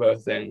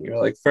DeChambeau thing. You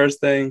were like, first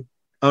thing.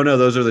 Oh no,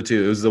 those are the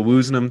two. It was the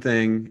Woosnam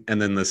thing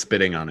and then the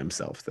spitting on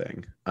himself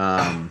thing.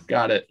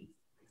 Got it.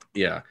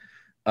 Yeah.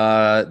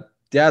 That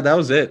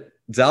was it.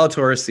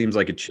 Zalatoris seems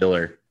like a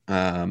chiller.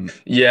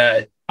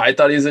 Yeah, I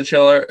thought he was a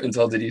chiller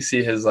until did you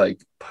see his like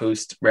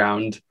post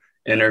round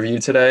interview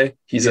today?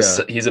 He's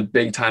a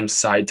big time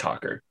side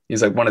talker.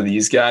 He's like one of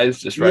these guys,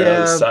 just right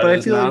out of the side of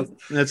his mouth. Like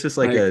that's just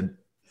like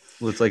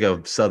looks like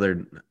a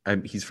Southern.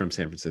 He's from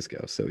San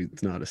Francisco, so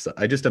he's not a.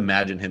 I just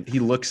imagine him. He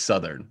looks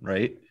Southern,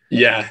 right?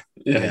 Yeah,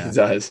 he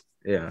does.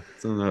 Yeah,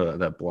 some of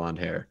that blonde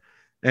hair.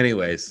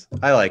 Anyways,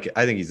 I like it.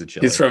 I think he's a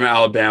chiller. He's from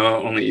Alabama,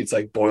 only eats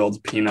like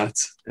boiled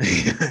peanuts.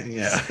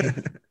 Yeah.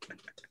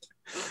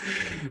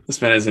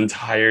 Spent his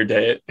entire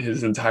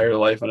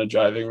life on a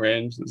driving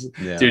range.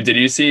 Yeah. Dude, did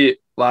you see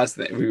last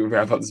thing? We would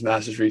wrap up this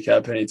Masters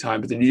recap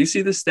anytime, but did you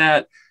see the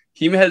stat?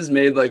 He has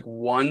made like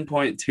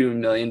 $1.2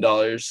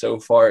 million so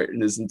far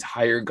in his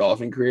entire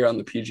golfing career on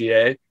the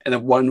PGA, and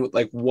then won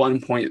like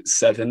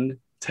 1.7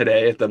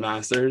 today at the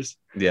Masters.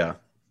 Yeah.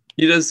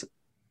 He just,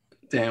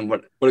 damn,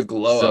 what a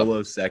glow up.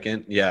 Solo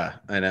second. Yeah,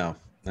 I know.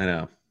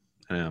 When's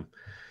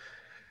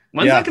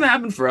that going to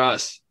happen for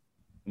us?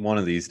 One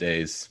of these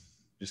days.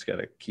 Just got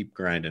to keep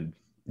grinding.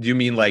 Do you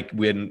mean like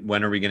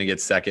when are we going to get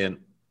second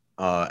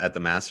at the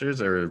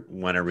Masters, or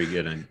when are we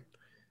going to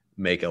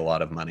make a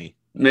lot of money?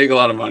 Make a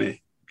lot of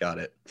money. Got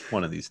it.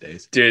 One of these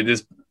days. Dude,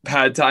 this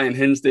pad thai and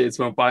hinge dates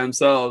went by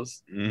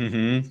themselves.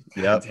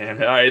 Mm-hmm. Yep.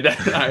 Damn it. All right.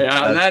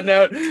 On that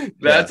note,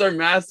 that's our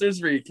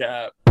Masters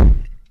recap.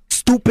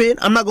 Stupid.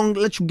 I'm not going to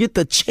let you get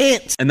the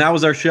chance. And that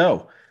was our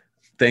show.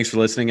 Thanks for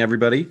listening,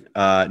 everybody.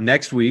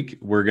 Next week,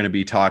 we're going to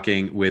be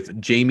talking with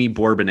Jamie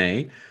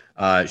Bourbonnais.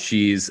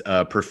 She's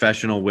a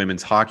professional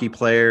women's hockey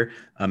player,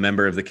 a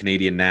member of the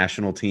Canadian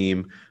national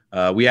team.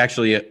 We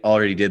actually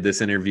already did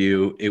this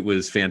interview. It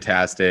was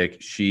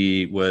fantastic.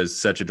 She was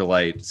such a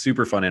delight.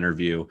 Super fun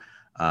interview.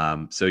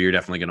 So you're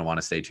definitely going to want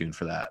to stay tuned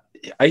for that.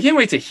 I can't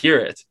wait to hear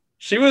it.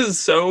 She was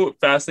so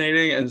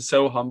fascinating and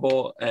so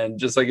humble and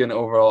just like an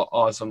overall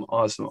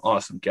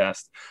awesome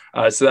guest.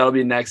 So that'll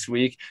be next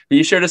week.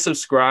 Be sure to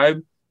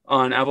subscribe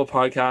on Apple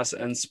Podcasts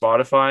and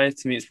Spotify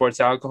to Meet Sports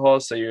Alcohol,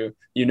 so you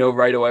know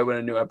right away when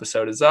a new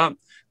episode is up.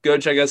 Go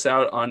check us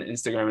out on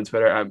Instagram and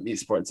Twitter at Meet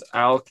Sports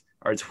Alc.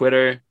 Our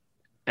Twitter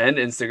and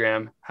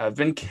Instagram have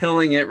been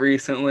killing it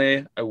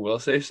recently. I will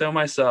say so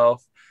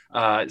myself.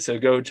 So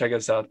go check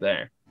us out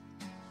there.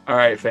 All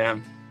right,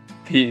 fam.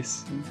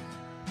 Peace.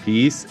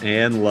 Peace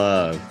and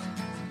love.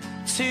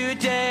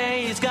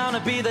 Today is gonna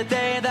be the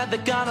day that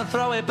they're gonna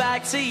throw it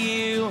back to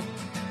you.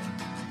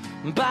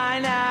 By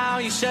now,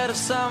 you should have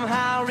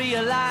somehow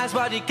realized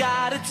what you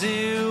gotta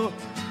do.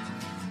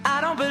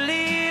 I don't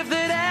believe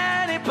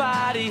that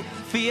anybody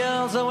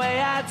feels the way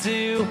I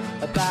do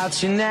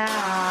about you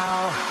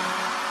now.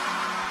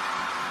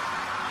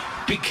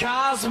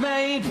 Because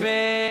maybe